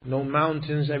 No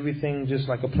mountains, everything just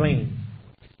like a plain.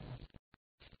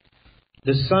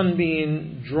 The sun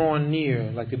being drawn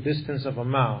near like the distance of a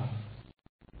mile.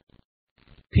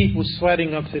 People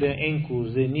sweating up to their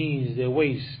ankles, their knees, their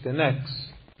waists, their necks.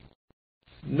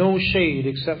 No shade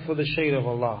except for the shade of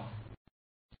Allah.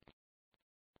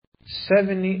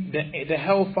 The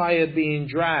hellfire being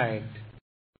dragged.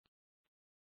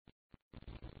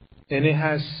 And it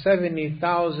has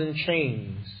 70,000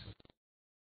 chains.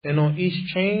 And on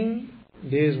each chain,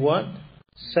 there's what?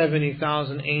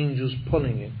 70,000 angels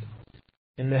pulling it.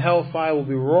 And the hellfire will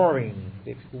be roaring.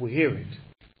 People will hear it.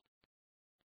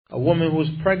 A woman who's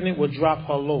pregnant will drop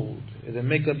her load. It'll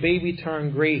make a baby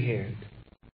turn gray-haired.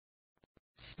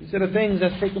 These are the things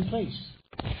that's taking place.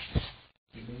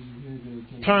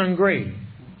 Turn gray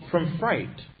from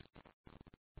fright.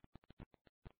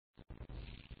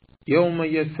 يوم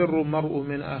يفر المرء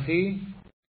من أخيه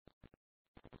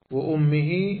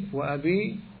وأمه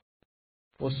وأبيه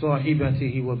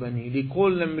وصاحبته وبنيه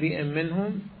لكل امرئ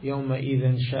منهم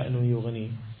يومئذ شأن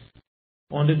يغنيه.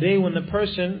 On the day when the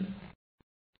person,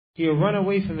 he'll run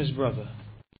away from his brother,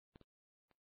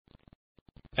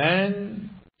 and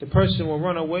the person will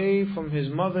run away from his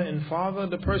mother and father.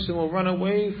 The person will run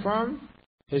away from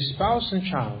his spouse and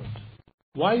child.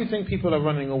 Why do you think people are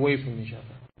running away from each other?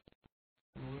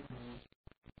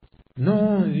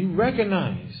 No, you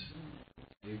recognize.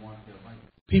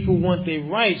 People want their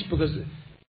rights because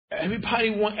everybody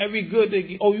want every good they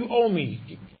get. Oh, you owe me.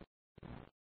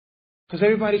 Because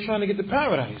everybody's trying to get to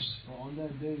paradise. On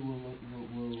that day,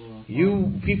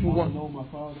 people want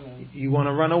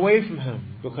to run away from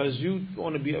him because you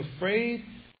want to be afraid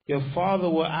your father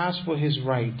will ask for his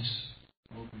rights.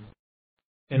 Okay.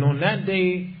 And on that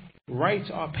day, rights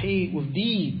are paid with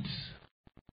deeds.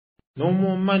 No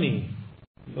more money.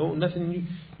 No, nothing.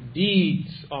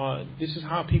 Deeds are. This is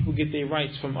how people get their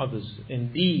rights from others.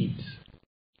 In deeds.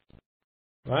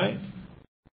 Right?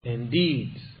 In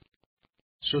deeds.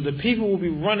 So the people will be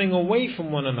running away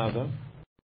from one another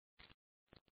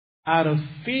out of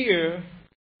fear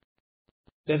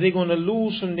that they're going to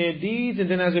lose from their deeds, and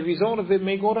then as a result of it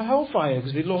may go to hellfire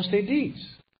because they lost their deeds.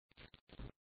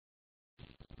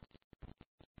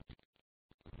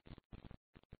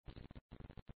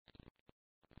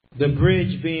 The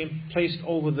bridge being placed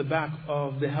over the back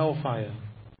of the hellfire.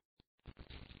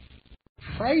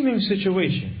 Frightening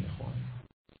situation.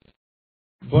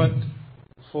 But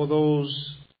for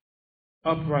those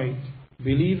upright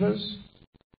believers,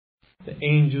 the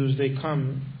angels, they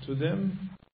come to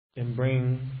them and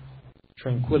bring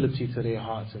tranquility to their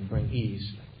hearts and bring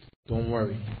ease. Don't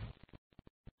worry.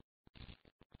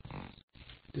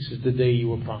 This is the day you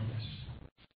were promised.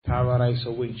 Paradise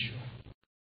awaits you.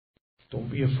 Don't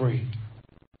be afraid.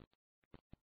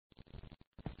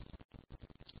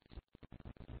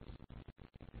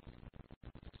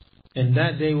 And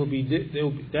that day will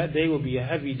be a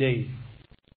heavy day,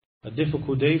 a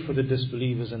difficult day for the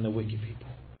disbelievers and the wicked people.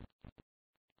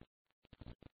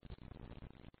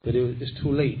 But it's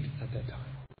too late at that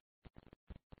time.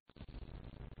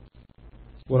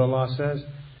 What Allah says,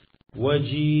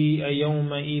 وَجِيءَ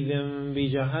يَوْمَئِذٍ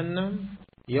بِجَهَنَّمْ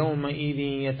يَوْمَئِذٍ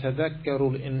يَتَذَكَّرُ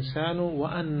الْإِنسَانُ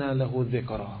وَأَنَّى لَهُ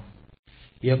الذِّكْرَى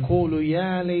يَقُولُ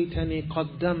يَا لَيْتَنِي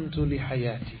قَدَّمْتُ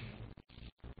لِحَيَاتِي.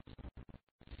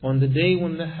 On the day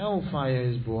when the hellfire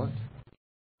is brought,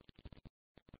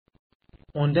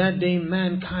 on that day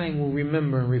mankind will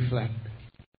remember and reflect.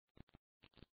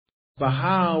 But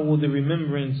how will the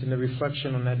remembrance and the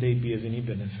reflection on that day be of any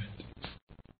benefit?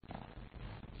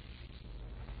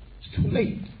 It's too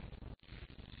late.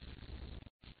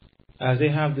 As they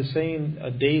have the saying,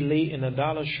 a day late and a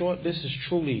dollar short, this is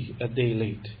truly a day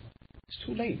late. It's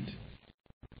too late.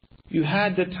 You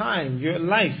had the time, your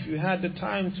life, you had the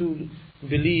time to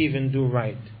believe and do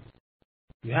right.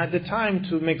 You had the time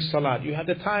to make salat. You had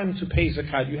the time to pay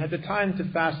zakat. You had the time to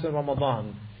fast in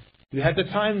Ramadan. You had the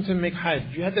time to make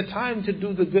hajj. You had the time to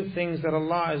do the good things that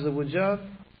Allah Azza wa Jal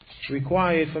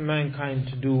required for mankind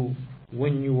to do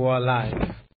when you were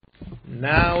alive.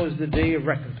 Now is the day of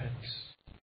recompense.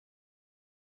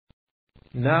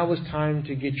 Now is time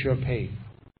to get your pay.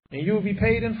 And you will be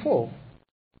paid in full.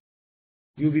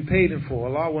 You will be paid in full.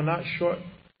 Allah will not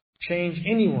shortchange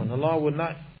anyone. Allah will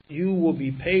not. You will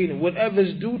be paid, and whatever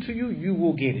is due to you, you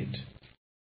will get it.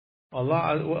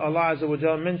 Allah Azza wa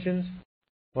Jal mentions,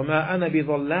 وَمَا أَنَا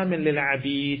بِظَلَّامٍ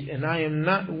لِلْعَبِيدِ, and I am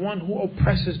not one who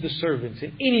oppresses the servants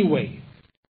in any way.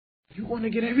 You want to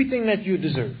get everything that you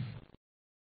deserve.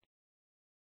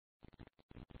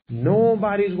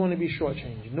 Nobody is going to be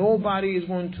shortchanged. Nobody is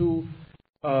going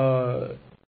to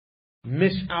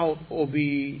miss out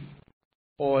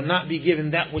or not be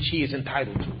given that which he is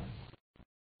entitled to.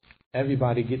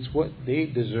 Everybody gets what they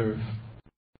deserve.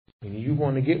 And you're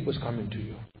going to get what's coming to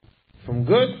you, from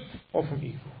good or from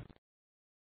evil.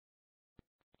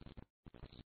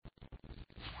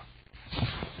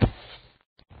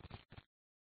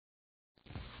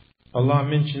 Allah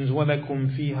mentions,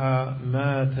 وَلَكُمْ فِيهَا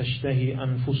مَا تَشْتَهِي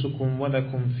أَنفُسُكُمْ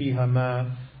وَلَكُمْ فِيهَا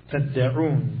مَا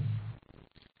تَدَّعُونَ.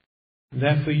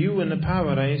 That for you in the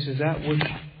paradise is that which,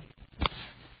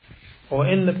 for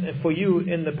you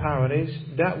in the paradise,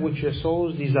 that which your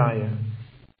souls desire,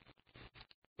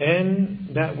 and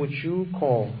that which you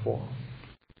call for.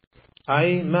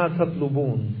 أي ما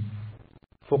تطلبون.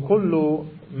 فكل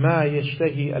ما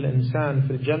يشتهي الإنسان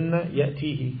في الجنة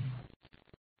يأتيه.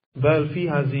 بل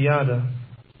فيها زيادة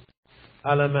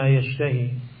على ما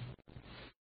يشتهي.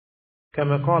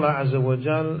 كما قال عز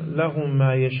وجل لهم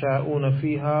ما يشاءون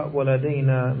فيها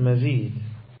ولدينا مزيد.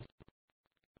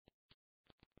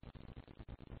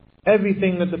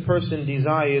 Everything that the person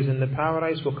desires in the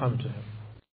paradise will come to him.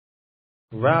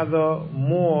 Rather,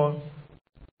 more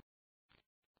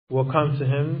will come to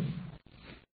him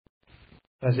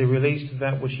as it relates to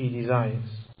that which he desires.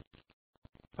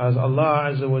 As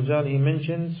Allah Azza wa Jal, He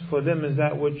mentions, for them is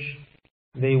that which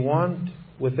they want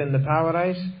within the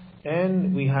paradise,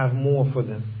 and we have more for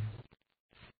them.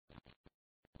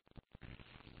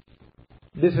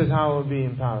 This is how it will be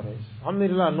in paradise.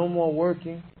 Alhamdulillah, no more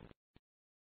working,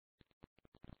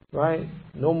 right?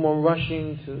 No more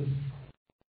rushing to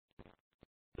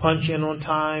punch in on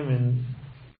time, and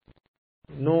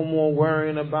no more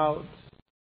worrying about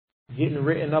getting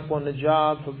written up on the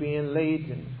job for being late,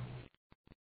 and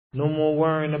no more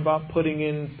worrying about putting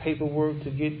in paperwork to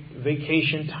get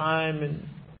vacation time, and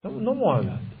no more of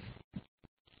that.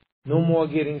 No more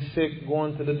getting sick,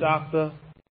 going to the doctor.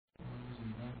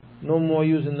 No more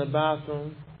using the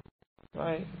bathroom.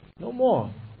 Right? No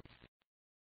more.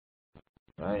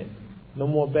 Right? No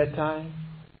more bedtime.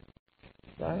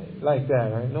 Right? Like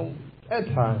that, right? No, At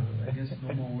time. I guess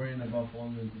no more worrying about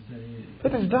falling into sin.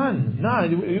 It is done. Nah,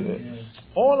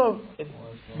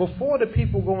 before the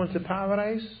people go into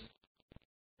paradise,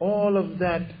 all of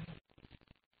that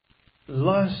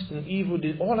lust and evil,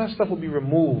 all that stuff will be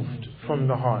removed from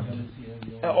the heart.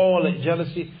 All that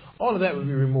jealousy, all of that will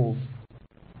be removed.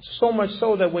 So much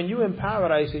so that when you're in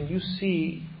paradise and you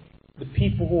see the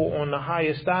people who are on the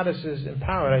higher statuses in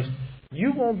paradise,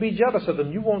 you won't be jealous of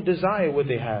them. You won't desire what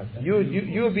they have.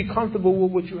 You'll be comfortable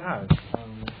with what you have.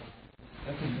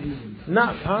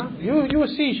 You will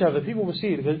see each other. People will see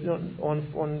it. Because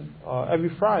on every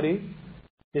Friday,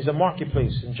 there's a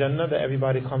marketplace in Jannah that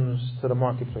everybody comes to the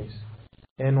marketplace.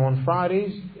 And on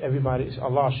Fridays,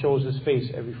 Allah shows His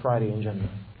face every Friday in Jannah.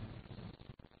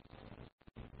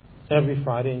 Every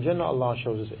Friday in Jannah, Allah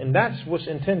shows us. And that's what's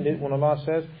intended when Allah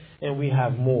says, and we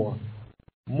have more.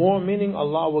 More meaning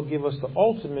Allah will give us the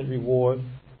ultimate reward,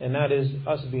 and that is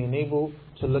us being able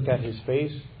to look at His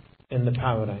face in the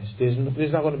paradise. There's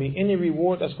not going to be any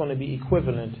reward that's going to be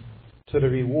equivalent to the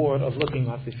reward of looking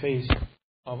at the face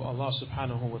of Allah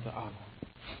subhanahu wa ta'ala.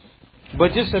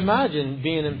 But just imagine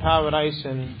being in paradise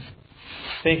and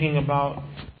thinking about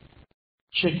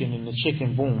chicken, and the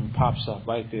chicken, boom, pops up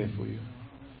right there for you.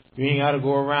 You ain't got to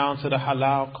go around to the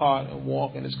halal cart and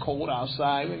walk, and it's cold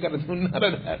outside. You ain't got to do none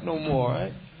of that no more,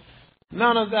 right?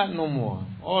 None of that no more.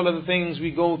 All of the things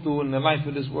we go through in the life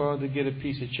of this world to get a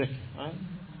piece of chicken, right?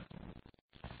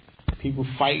 People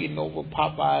fighting over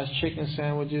Popeye's chicken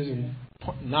sandwiches and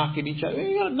knocking each other.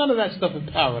 You got none of that stuff in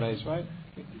paradise, right?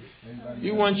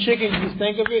 You want chicken, you just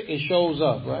think of it, it shows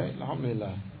up, right?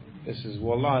 Alhamdulillah. This is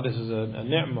a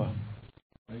ni'mah.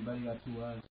 Everybody got 2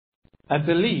 eyes. At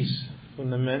the least, from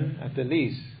the men, at the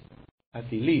least.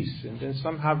 And then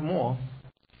some have more.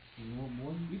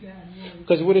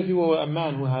 Because what if you were a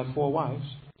man who had 4 wives?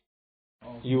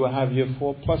 You will have your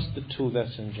 4 plus the 2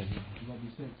 that's in Jannah.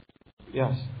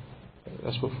 Yes.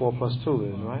 That's what 4 plus 2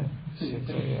 is, right? 6,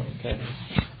 okay.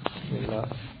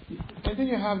 And then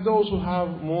you have those who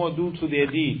have more due to their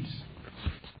deeds.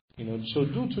 So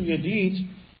due to your deeds,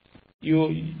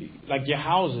 like your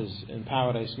houses in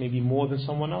paradise may be more than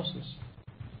someone else's.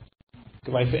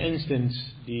 Like for instance,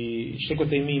 the Shaykh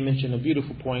Uthaymeen mentioned a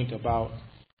beautiful point about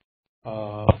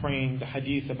praying, the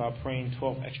hadith about praying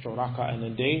 12 extra rak'ah in a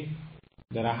day,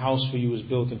 that a house for you is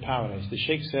built in paradise. The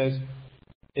Shaykh says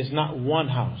it's not one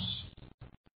house.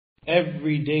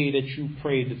 Every day that you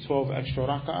pray the 12 extra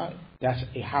rak'ah, that's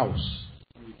a house.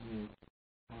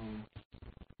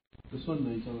 The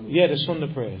Sunnah, yeah, the Sunnah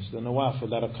prayers, the Nawafil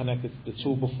that are connected, the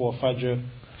 2 before Fajr,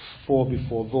 4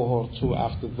 before Dhuhr, 2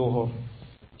 after Dhuhr,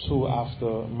 2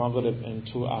 after Maghrib, and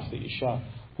 2 after Isha.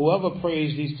 Whoever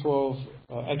prays these 12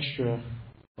 extra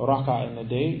rak'ah in a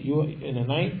day,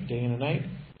 day and a night,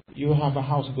 you will have a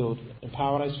house built in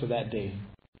paradise for that day.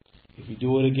 If you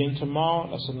do it again tomorrow,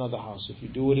 that's another house. If you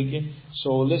do it again,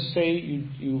 so let's say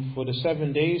you for the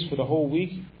 7 days, for the whole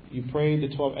week, you pray the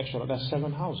 12 extra, that's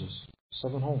 7 houses,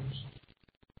 7 homes.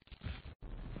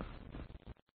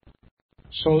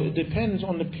 So it depends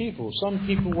on the people. Some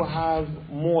people will have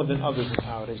more than others in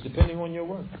paradise, depending on your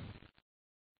work.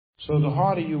 So the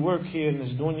harder you work here in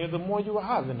this dunya, the more you will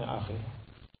have in the akhirah.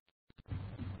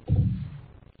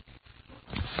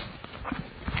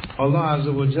 Allah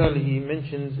Azza wa Jal, He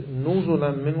mentions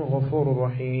نُزُلًا مِنْ غَفُورٍ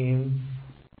رَحِيمٍ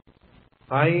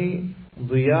أي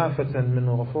ضيافة من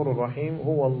غفور رحيم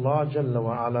هو الله جل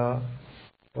وعلا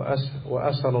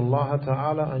وأسأل الله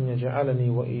تعالى أن يجعلني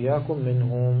وإياكم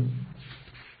منهم.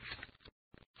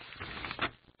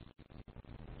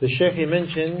 The Shaykh, he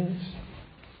mentions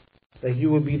that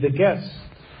you will be the guest,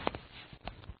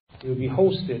 you will be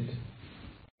hosted,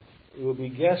 you will be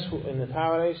guests in the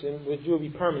paradise, but you will be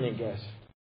permanent guests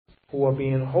who are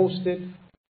being hosted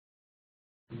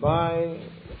by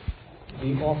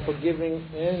the all-forgiving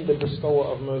and the bestower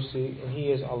of mercy, and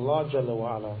He is Allah Jalla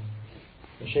wa Ala.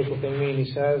 The Shaykh Uthaymeen,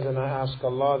 he says, and I ask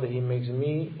Allah that He makes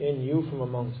me and you from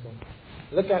amongst them.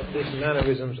 Look at these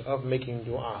mannerisms of making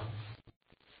dua.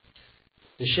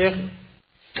 The Shaykh,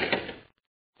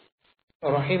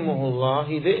 rahimahullah,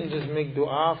 he didn't just make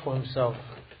dua for himself,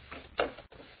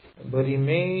 but he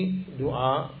made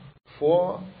dua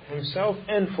for himself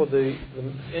and for the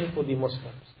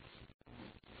Muslims.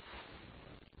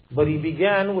 But he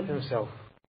began with himself,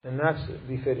 and that's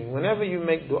befitting. Whenever you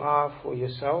make dua for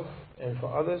yourself and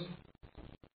for others,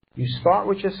 you start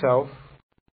with yourself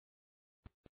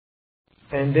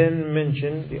and then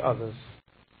mention the others.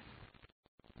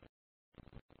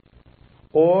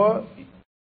 Or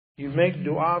you make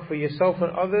dua for yourself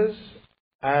and others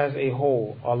as a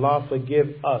whole. Allah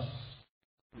forgive us.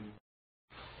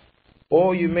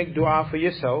 Or you make dua for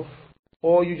yourself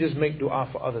or you just make dua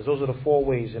for others. Those are the 4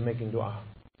 ways in making dua.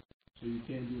 So you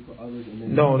can't do it for others and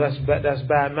then... No, that's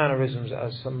bad mannerisms,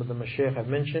 as some of the mashaykh have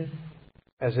mentioned,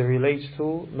 as it relates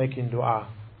to making dua.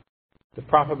 The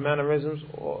proper mannerisms,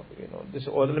 or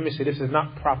let me say, this is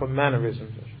not proper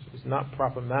mannerisms. It's not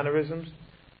proper mannerisms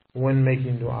when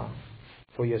making dua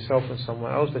for yourself and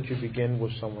someone else, that you begin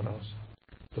with someone else.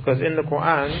 Because in the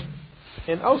Qur'an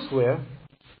and elsewhere,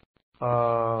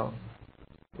 رَبَّنَا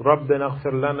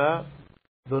اغْفِرْ لَنَا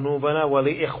ذُنُوبَنَا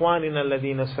وَلِإِخْوَانِنَا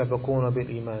الَّذِينَ سَبَقُونَ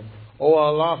بِالْإِيمَانِ. O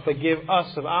Allah, forgive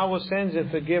us of our sins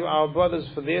and forgive our brothers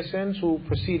for their sins who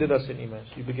preceded us in Iman.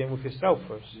 So you begin with yourself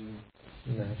first.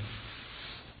 No.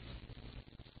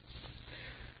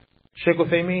 Shaykh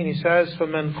Uthaymeen, he says,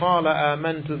 فَمَنْ قَالَ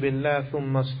آمَنْتُ بِاللَّهِ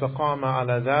ثُمَّ اسْتَقَامَ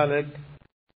عَلَى ذَلك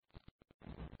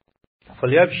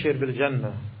فَلْيَبْشِرْ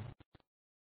بِالْجَنَّةِ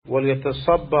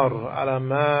وَلْيَتَصَبَّرْ عَلَى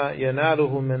مَا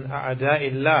يَنَالُهُ مِنْ أَعْدَاءِ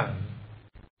اللَّهِ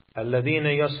الذين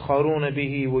يسخرون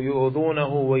به ويؤذونه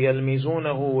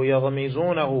ويلمزونه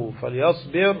ويغمزونه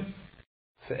فليصبر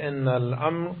فإن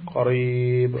الأمر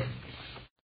قريب.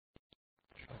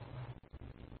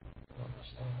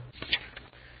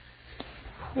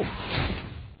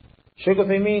 Shaykh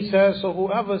Uthaymeen says, so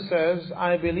whoever says,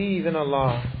 I believe in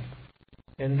Allah,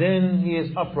 and then he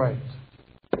is upright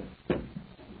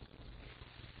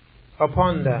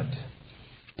upon that,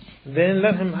 then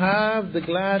let him have the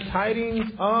glad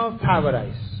tidings of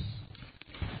paradise.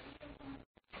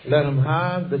 Let him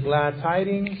have the glad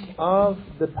tidings of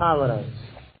the paradise.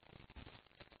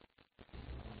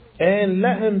 And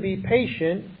let him be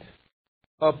patient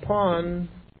upon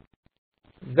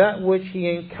that which he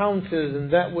encounters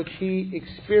and that which he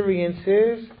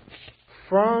experiences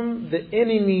from the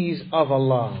enemies of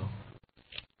Allah.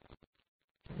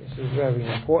 This is very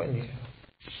important here.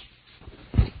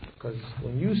 Because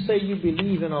when you say you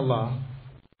believe in Allah,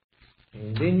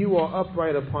 and then you are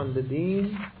upright upon the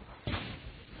deen,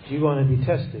 you're going to be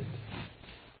tested.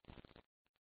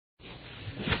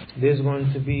 There's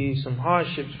going to be some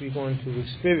hardships we're going to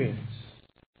experience.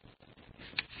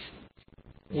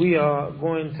 We are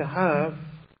going to have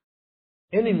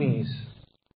enemies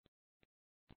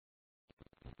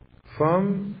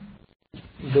from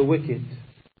the wicked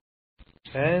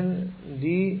and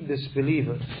the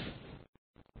disbelievers.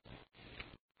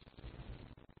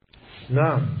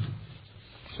 Now,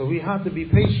 so we have to be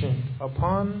patient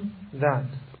upon that.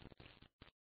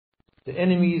 The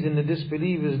enemies and the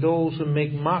disbelievers, those who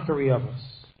make mockery of us,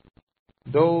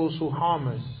 those who harm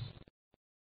us,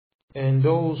 and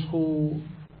those who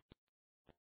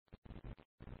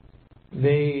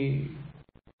they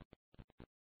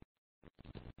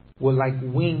will like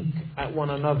wink at one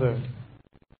another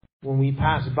when we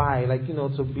pass by, like,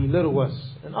 to belittle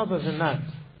us, and others than that.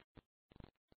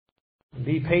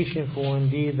 Be patient, for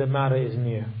indeed the matter is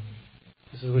near.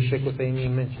 This is what Shaykh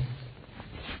Uthaymeen mentions.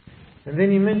 And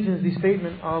then he mentions the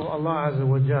statement of Allah Azza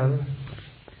wa Jal,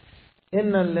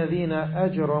 إِنَّ الَّذِينَ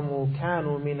أَجْرَمُوا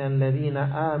كَانُوا مِنَ الَّذِينَ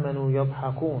آمَنُوا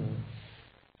يَضْحَكُونَ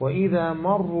وَإِذَا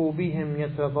مَرُّوا بِهِمْ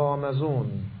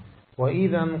يَتَغَامَزُونَ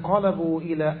وَإِذَا انقلبوا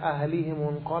إِلَى أَهْلِهِمْ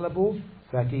انقلبوا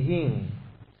فَكِهِينَ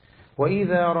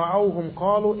وَإِذَا رَعَوْهُمْ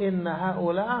قَالُوا إِنَّ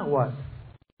هَؤُلَاءِ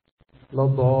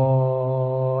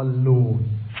لَضَالُّونَ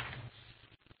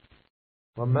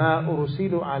وَمَا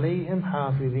أُرْسِلُوا عَلَيْهِمْ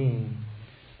حَافِظِينَ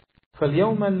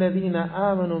فَالْيَوْمَ الَّذِينَ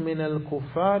آمَنُوا مِنَ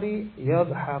الْكُفَّارِ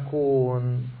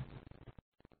يَضْحَكُونَ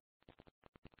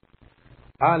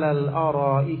عَلَى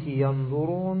الْأَرَائِكِ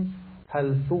يَنْظُرُونَ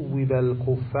هَلْ ثُوِّبَ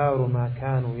الْكُفَّارُ مَا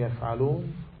كَانُوا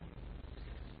يَفْعَلُونَ.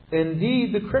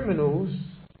 Indeed, the criminals,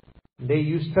 they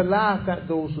used to laugh at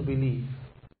those who believe.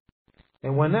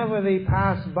 And whenever they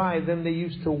passed by them, they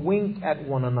used to wink at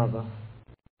one another.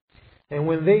 And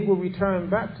when they would return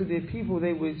back to their people,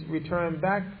 they would return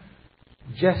back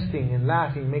jesting and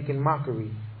laughing, making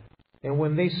mockery. And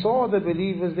when they saw the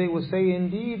believers, they would say,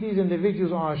 indeed, these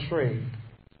individuals are astray.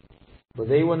 But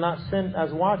they were not sent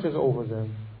as watchers over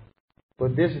them.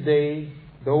 But this day,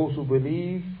 those who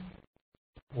believe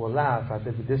will laugh at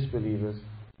the disbelievers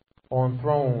on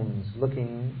thrones,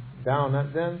 looking down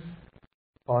at them.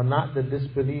 Are not the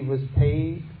disbelievers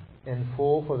paid in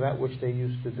full for that which they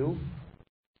used to do?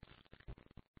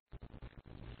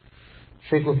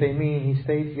 Shaykh Uthaymeen, he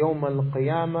states, يوم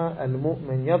القيامة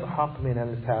المؤمن يضحك من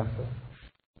الكافر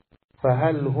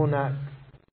فهل هناك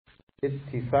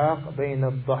اتفاق بين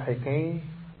الضحكين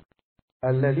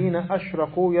الذين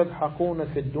أشركوا يضحكون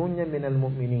في الدنيا من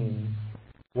المؤمنين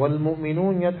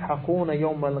والمؤمنون يضحكون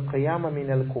يوم القيامة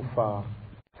من الكفار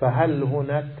فهل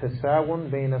هناك تساوٍ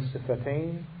بين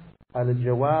الصفتين؟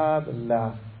 الجواب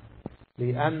لا،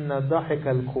 لأن ضحك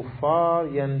الكفار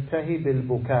ينتهي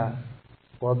بالبكاء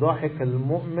وضحك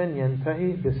المؤمن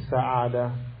ينتهي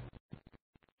بالسعادة.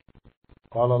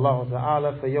 قال الله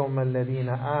تعالى فيوم الذين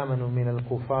آمنوا من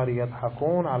الكفار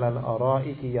يضحكون على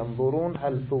الأرائك ينظرون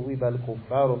هل ثوب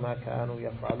الكفار ما كانوا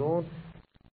يفعلون.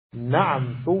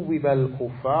 نعم ثوب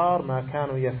الكفار ما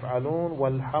كانوا يفعلون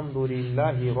والحمد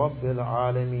لله رب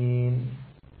العالمين.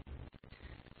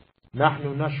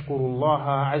 نحن نشكر الله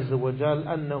عز وجل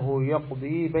أنه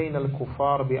يقضي بين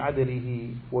الكفار بعدله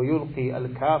ويلقي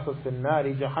الكافر في النار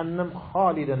جهنم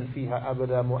خالدا فيها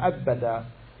أبدا مؤبدا.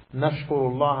 نشكر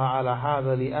الله على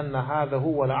هذا لأن هذا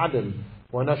هو العدل،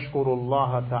 ونشكر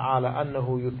الله تعالى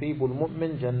أنه يثيب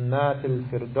المؤمن جنات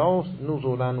الفردوس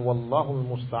نزلا والله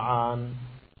المستعان.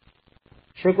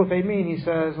 Shaykh Uthaymeen, he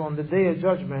says, on the day of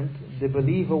judgment, the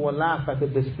believer will laugh at the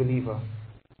disbeliever.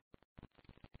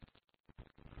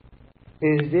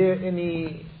 Is there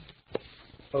any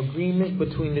agreement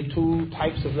between the two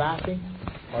types of laughing?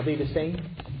 Are they the same?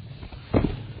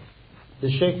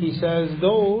 The Shaykh, he says,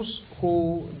 those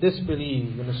who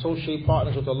disbelieve and associate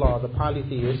partners with Allah, the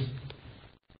polytheists,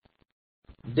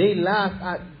 they laugh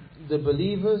at the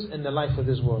believers in the life of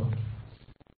this world.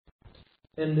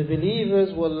 And the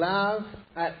believers will laugh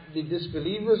at the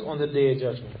disbelievers on the day of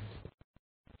judgment.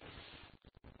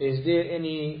 Is there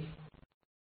any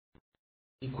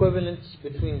equivalence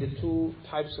between the two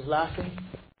types of laughing?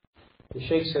 The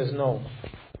Shaykh says no.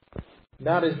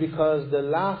 That is because the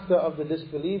laughter of the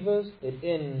disbelievers, it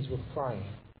ends with crying.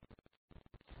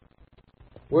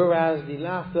 Whereas the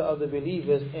laughter of the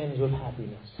believers ends with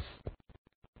happiness.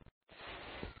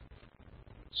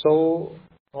 So,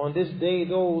 on this day,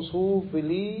 those who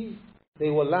believe, they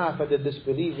will laugh at the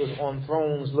disbelievers on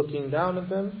thrones looking down at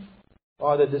them.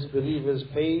 Are the disbelievers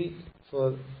paid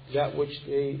for that which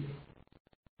they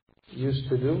used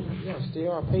to do? Yes, they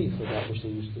are paid for that which they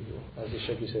used to do. As the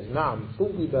Shaykh says, نعم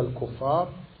ثوب الكفار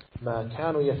ما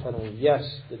كانوا يفعلون. Yes,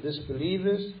 the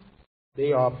disbelievers,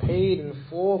 they are paid in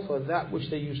full for that which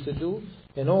they used to do.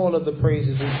 And all of the praise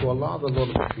is due to Allah, the Lord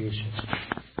of the creation.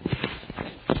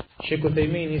 Shaykh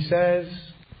Uthaymeen, he says,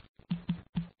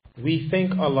 we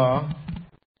thank Allah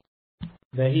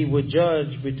that He would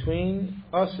judge between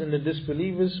us and the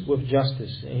disbelievers with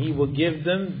justice, and He will give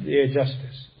them their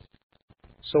justice.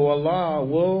 So Allah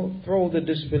will throw the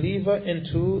disbeliever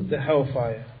into the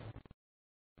hellfire.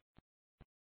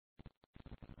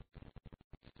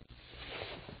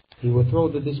 He will throw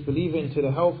the disbeliever into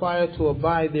the hellfire to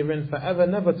abide therein forever,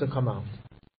 never to come out.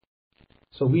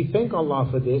 So we thank Allah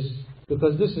for this,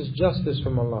 because this is justice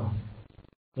from Allah.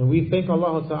 And we thank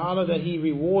Allah Ta'ala that He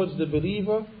rewards the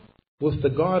believer with the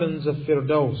gardens of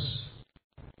Firdaus.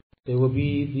 They will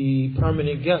be the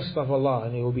permanent guests of Allah,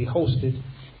 and they will be hosted,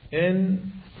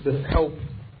 and the help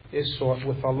is sought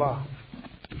with Allah.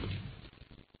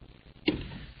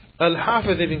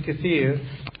 Al-Hafidh ibn Kathir,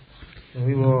 and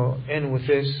we will end with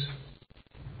this.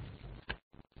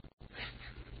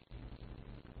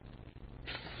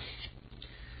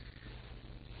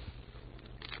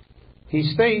 He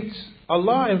states,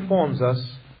 Allah informs us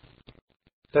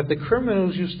that the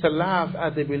criminals used to laugh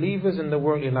at the believers in the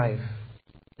worldly life.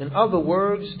 In other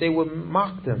words, they would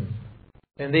mock them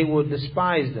and they would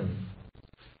despise them.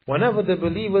 Whenever the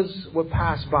believers would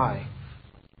pass by,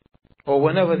 or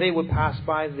whenever they would pass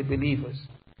by the believers,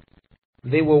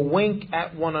 they will wink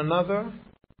at one another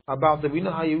about the, you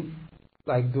know how you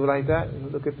like do like that?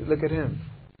 Look at him.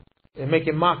 And make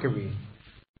a mockery.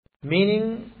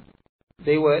 Meaning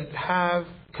they would have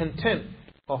contempt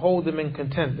or hold them in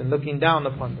contempt and looking down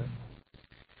upon them.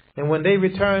 And when they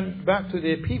return back to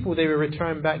their people, they will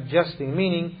return back jesting.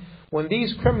 Meaning when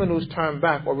these criminals turn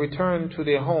back or return to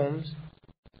their homes,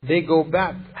 they go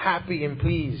back happy and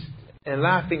pleased and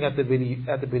laughing at the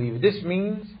believer. This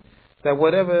means that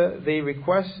whatever they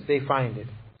request, they find it.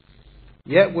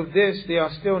 Yet with this, they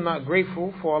are still not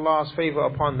grateful for Allah's favor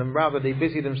upon them. Rather, they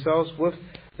busy themselves with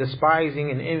despising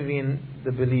and envying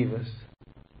the believers.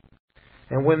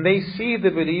 And when they see the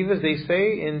believers, they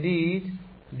say, indeed,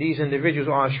 these individuals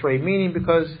are astray. Meaning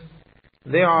because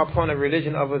they are upon a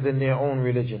religion other than their own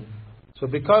religion. So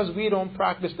because we don't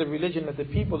practice the religion that the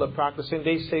people are practicing,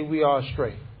 they say we are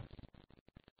astray.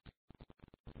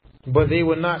 But they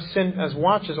were not sent as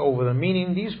watchers over them.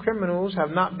 Meaning these criminals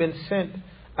have not been sent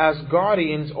as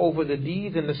guardians over the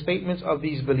deeds and the statements of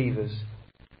these believers.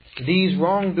 These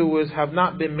wrongdoers have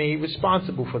not been made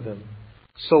responsible for them.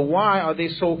 So why are they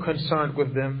so concerned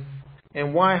with them?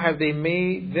 And why have they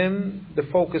made them the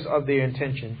focus of their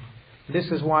intention? This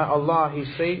is why Allah, He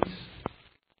states,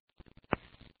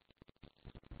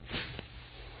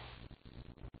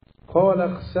 قَالَ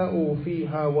اخْسَأُوا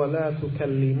فِيهَا وَلَا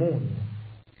تُكَلِّمُونَ.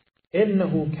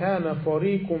 إنه كان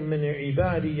فريق من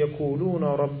عبادي يقولون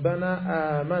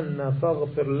ربنا آمنا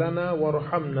فاغفر لنا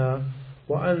وارحمنا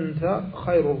وأنت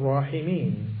خير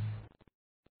الراحمين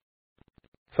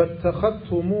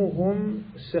فاتخذتموهم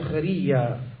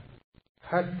سخريا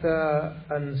حتى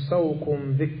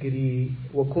أنسوكم ذكري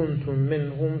وكنتم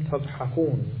منهم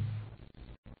تضحكون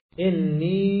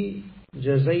إني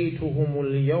جزيتهم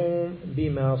اليوم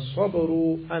بما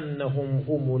صبروا أنهم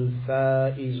هم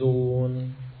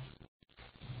الفائزون.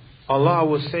 Allah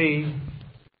will say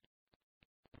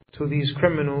to these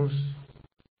criminals,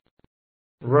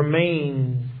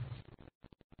 remain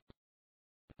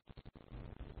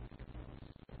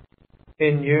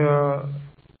in your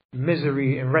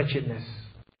misery and wretchedness.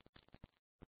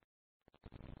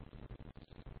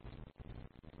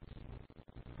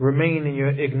 Remain in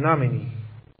your ignominy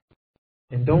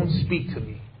and don't speak to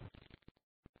me.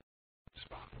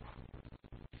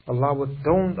 Allah will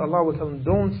tell them,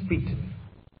 don't speak to me.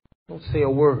 Don't say a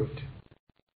word.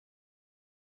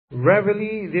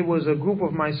 Verily, there was a group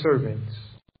of my servants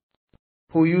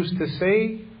who used to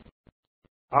say,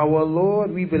 our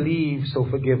Lord, we believe, so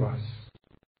forgive us.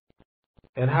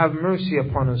 And have mercy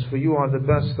upon us, for you are the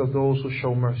best of those who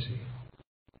show mercy.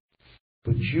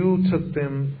 But you took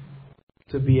them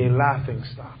to be a laughing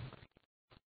stock.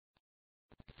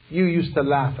 You used to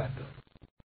laugh at them.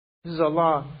 This is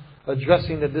Allah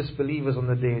addressing the disbelievers on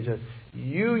the day of judgment.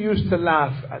 You used to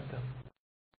laugh at them.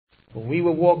 When we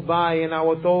would walk by in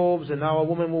our thobes and our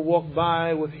women would walk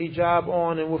by with hijab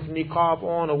on and with niqab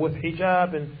on or with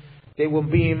hijab and they were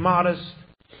being modest.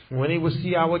 When they would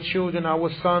see our children, our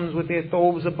sons with their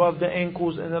thobes above the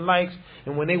ankles and the likes,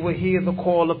 and when they would hear the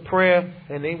call of prayer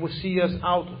and they would see us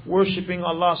out worshipping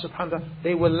Allah subhanahu wa ta'ala,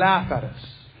 they would laugh at us.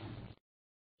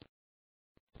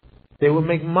 They would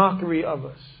make mockery of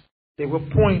us. They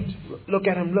would point, look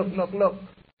at him, look.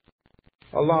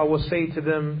 Allah will say to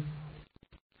them,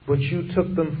 but you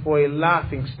took them for a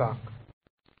laughing stock.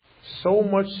 So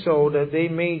much so that they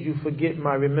made you forget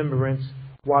my remembrance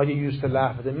while you used to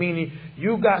laugh at them. Meaning,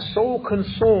 you got so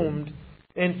consumed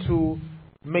into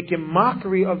making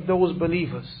mockery of those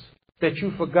believers that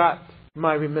you forgot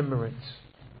my remembrance.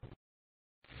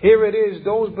 Here it is,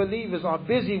 those believers are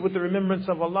busy with the remembrance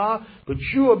of Allah, but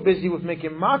you are busy with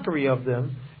making mockery of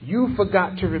them. You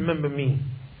forgot to remember me.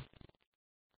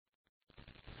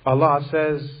 Allah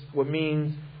says, what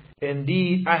means,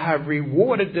 indeed, I have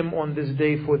rewarded them on this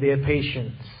day for their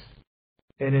patience.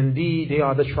 And indeed, they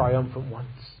are the triumphant ones.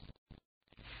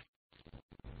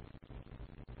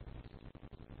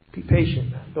 Be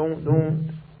patient.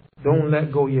 Don't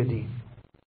let go your deen.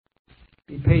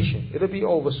 Be patient. It'll be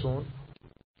over soon.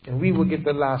 And we will get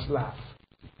the last laugh.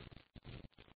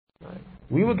 Right?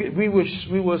 We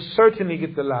will certainly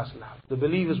get the last laugh. The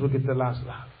believers will get the last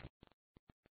laugh.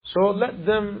 So let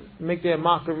them make their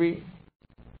mockery.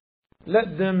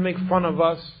 Let them make fun of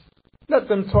us. Let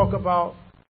them talk about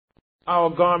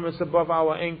our garments above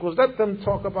our ankles. Let them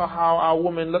talk about how our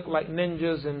women look like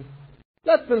ninjas, and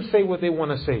let them say what they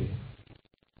want to say.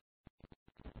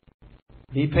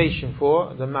 Be patient,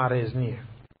 for the matter is near.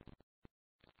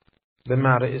 The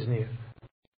matter is near.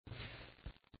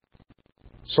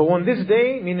 So on this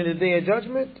day, meaning the day of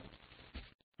judgment,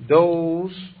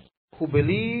 those who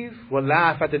believe will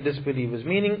laugh at the disbelievers,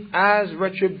 meaning as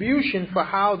retribution for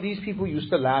how these people used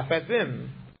to laugh at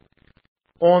them.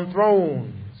 On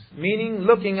thrones, meaning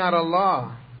looking at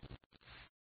Allah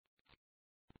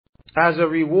as a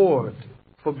reward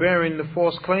for bearing the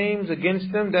false claims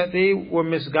against them that they were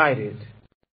misguided.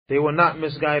 They were not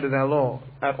misguided at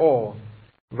all.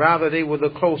 Rather, they were the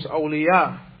close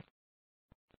awliya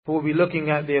who will be looking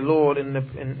at their Lord in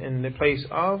the place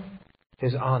of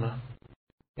His honor.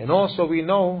 And also we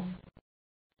know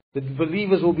that the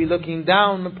believers will be looking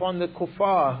down upon the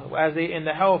kuffar as they in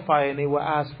the hellfire, and they will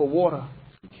ask for water.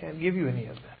 We can't give you any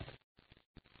of that.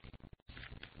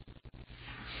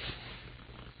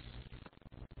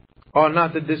 Are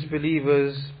not the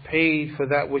disbelievers paid for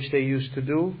that which they used to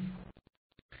do?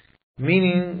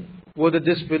 Meaning, will the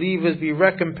disbelievers be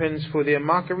recompensed for their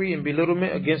mockery and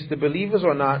belittlement against the believers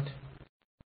or not?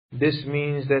 This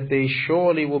means that they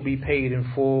surely will be paid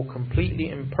in full, completely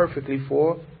and perfectly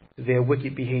for their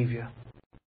wicked behavior.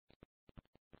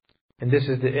 And this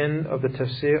is the end of the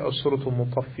tafsir of Surah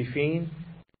Al-Mutaffifin,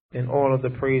 and all of the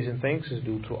praise and thanks is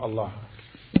due to Allah.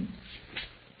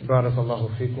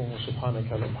 Barakallahu feekum wa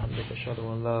subhanaka wa bihamdika ashhadu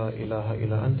an la ilaha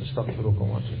illa anta astaghfiruka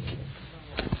wa atubu ilayk.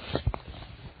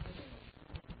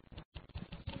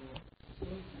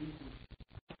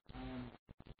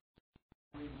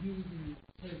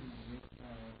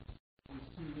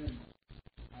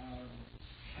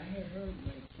 I had heard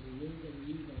like the way that we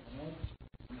use the law,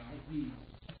 and I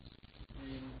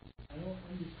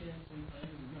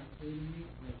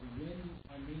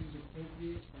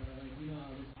like, you know,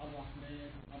 this Ar-Rahman,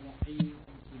 Ar-Rahim,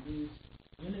 Al-Qudus.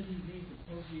 When are these names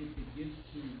appropriate to give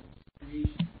to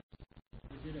creation?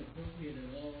 Is it appropriate at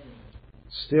all?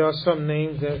 There are some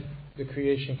names that the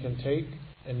creation can take,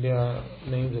 and there are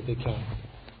names that they can't.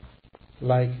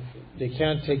 Like, they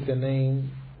can't take the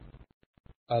name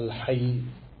Al-Hayy,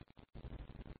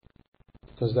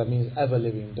 because that means ever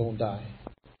living, don't die.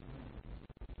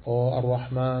 Or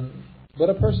Ar-Rahman. But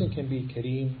a person can be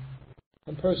Kareem.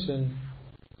 A person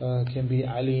can be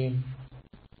Alim.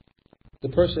 The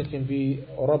person can be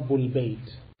Rabbul Bayt.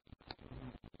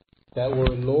 That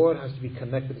word Lord has to be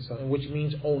connected to something, which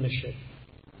means ownership.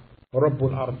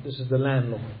 Rabbul Ard, this is the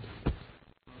landlord.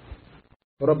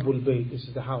 Rabbul Bayt, this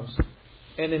is the house.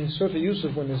 And in Surah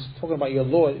Yusuf, when it's talking about your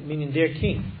Lord, meaning their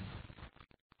king.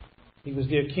 He was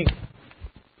their king.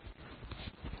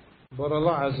 But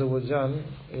Allah Azza wa Jal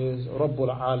is Rabbul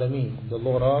Alameen, the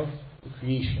Lord of the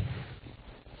creation.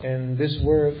 And this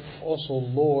word, also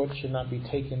Lord, should not be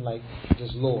taken like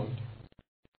just Lord.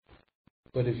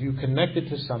 But if you connect it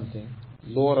to something,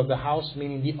 Lord of the house,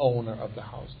 meaning the owner of the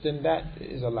house, then that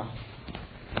is allowed.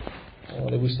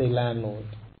 Or we say landlord.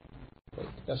 But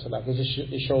that's allowed.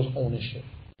 It shows ownership.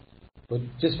 But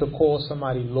just to call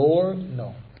somebody Lord,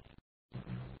 no.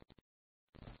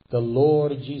 The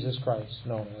Lord Jesus Christ,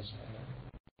 no, that's not.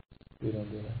 We don't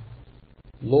do that.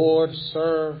 Lord,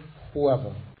 serve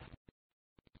whoever.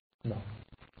 No.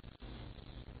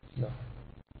 No.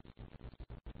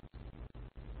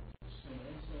 So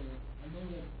also, I know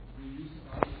that the use of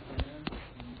Al-Quran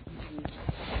and people,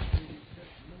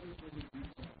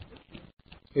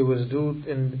 it was due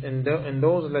in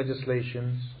those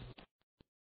legislations,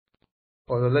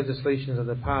 or the legislations of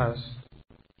the past,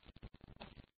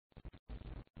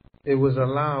 it was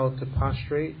allowed to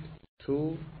prostrate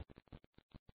to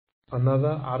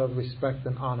another out of respect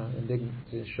and honor and dignity,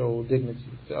 to show dignity,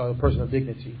 a person of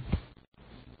dignity.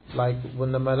 Like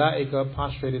when the Malaika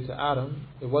prostrated to Adam,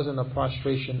 it wasn't a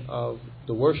prostration of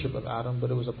the worship of Adam,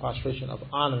 but it was a prostration of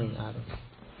honoring Adam.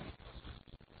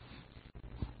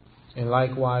 And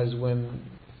likewise, when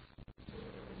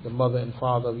the mother and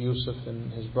father of Yusuf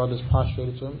and his brothers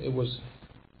prostrated to him, it was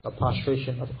a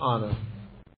prostration of honor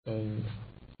and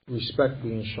respect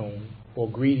being shown, or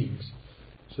greetings.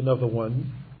 It's another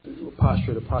one,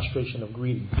 a prostration of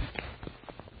greeting.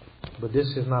 But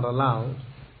this is not allowed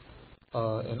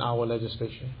in our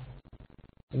legislation.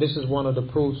 And this is one of the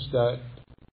proofs that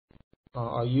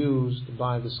are used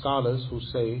by the scholars who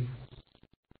say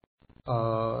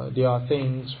there are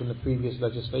things from the previous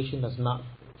legislation that's not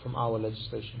from our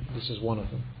legislation. This is one of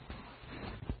them.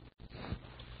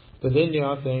 But then there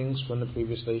are things from the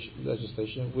previous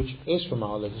legislation which is from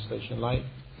our legislation, like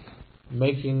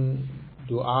making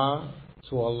dua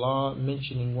to Allah,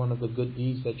 mentioning one of the good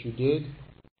deeds that you did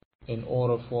in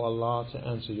order for Allah to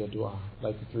answer your dua,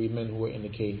 like the 3 men who were in the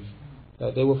cave.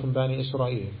 They were from Bani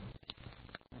Israel.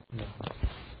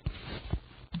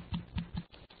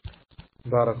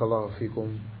 بارك الله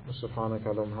فيكم وسبحانك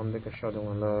اللهم وبحمدك أشهد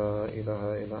أن لا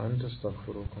إله إلا أنت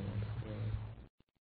أستغفرك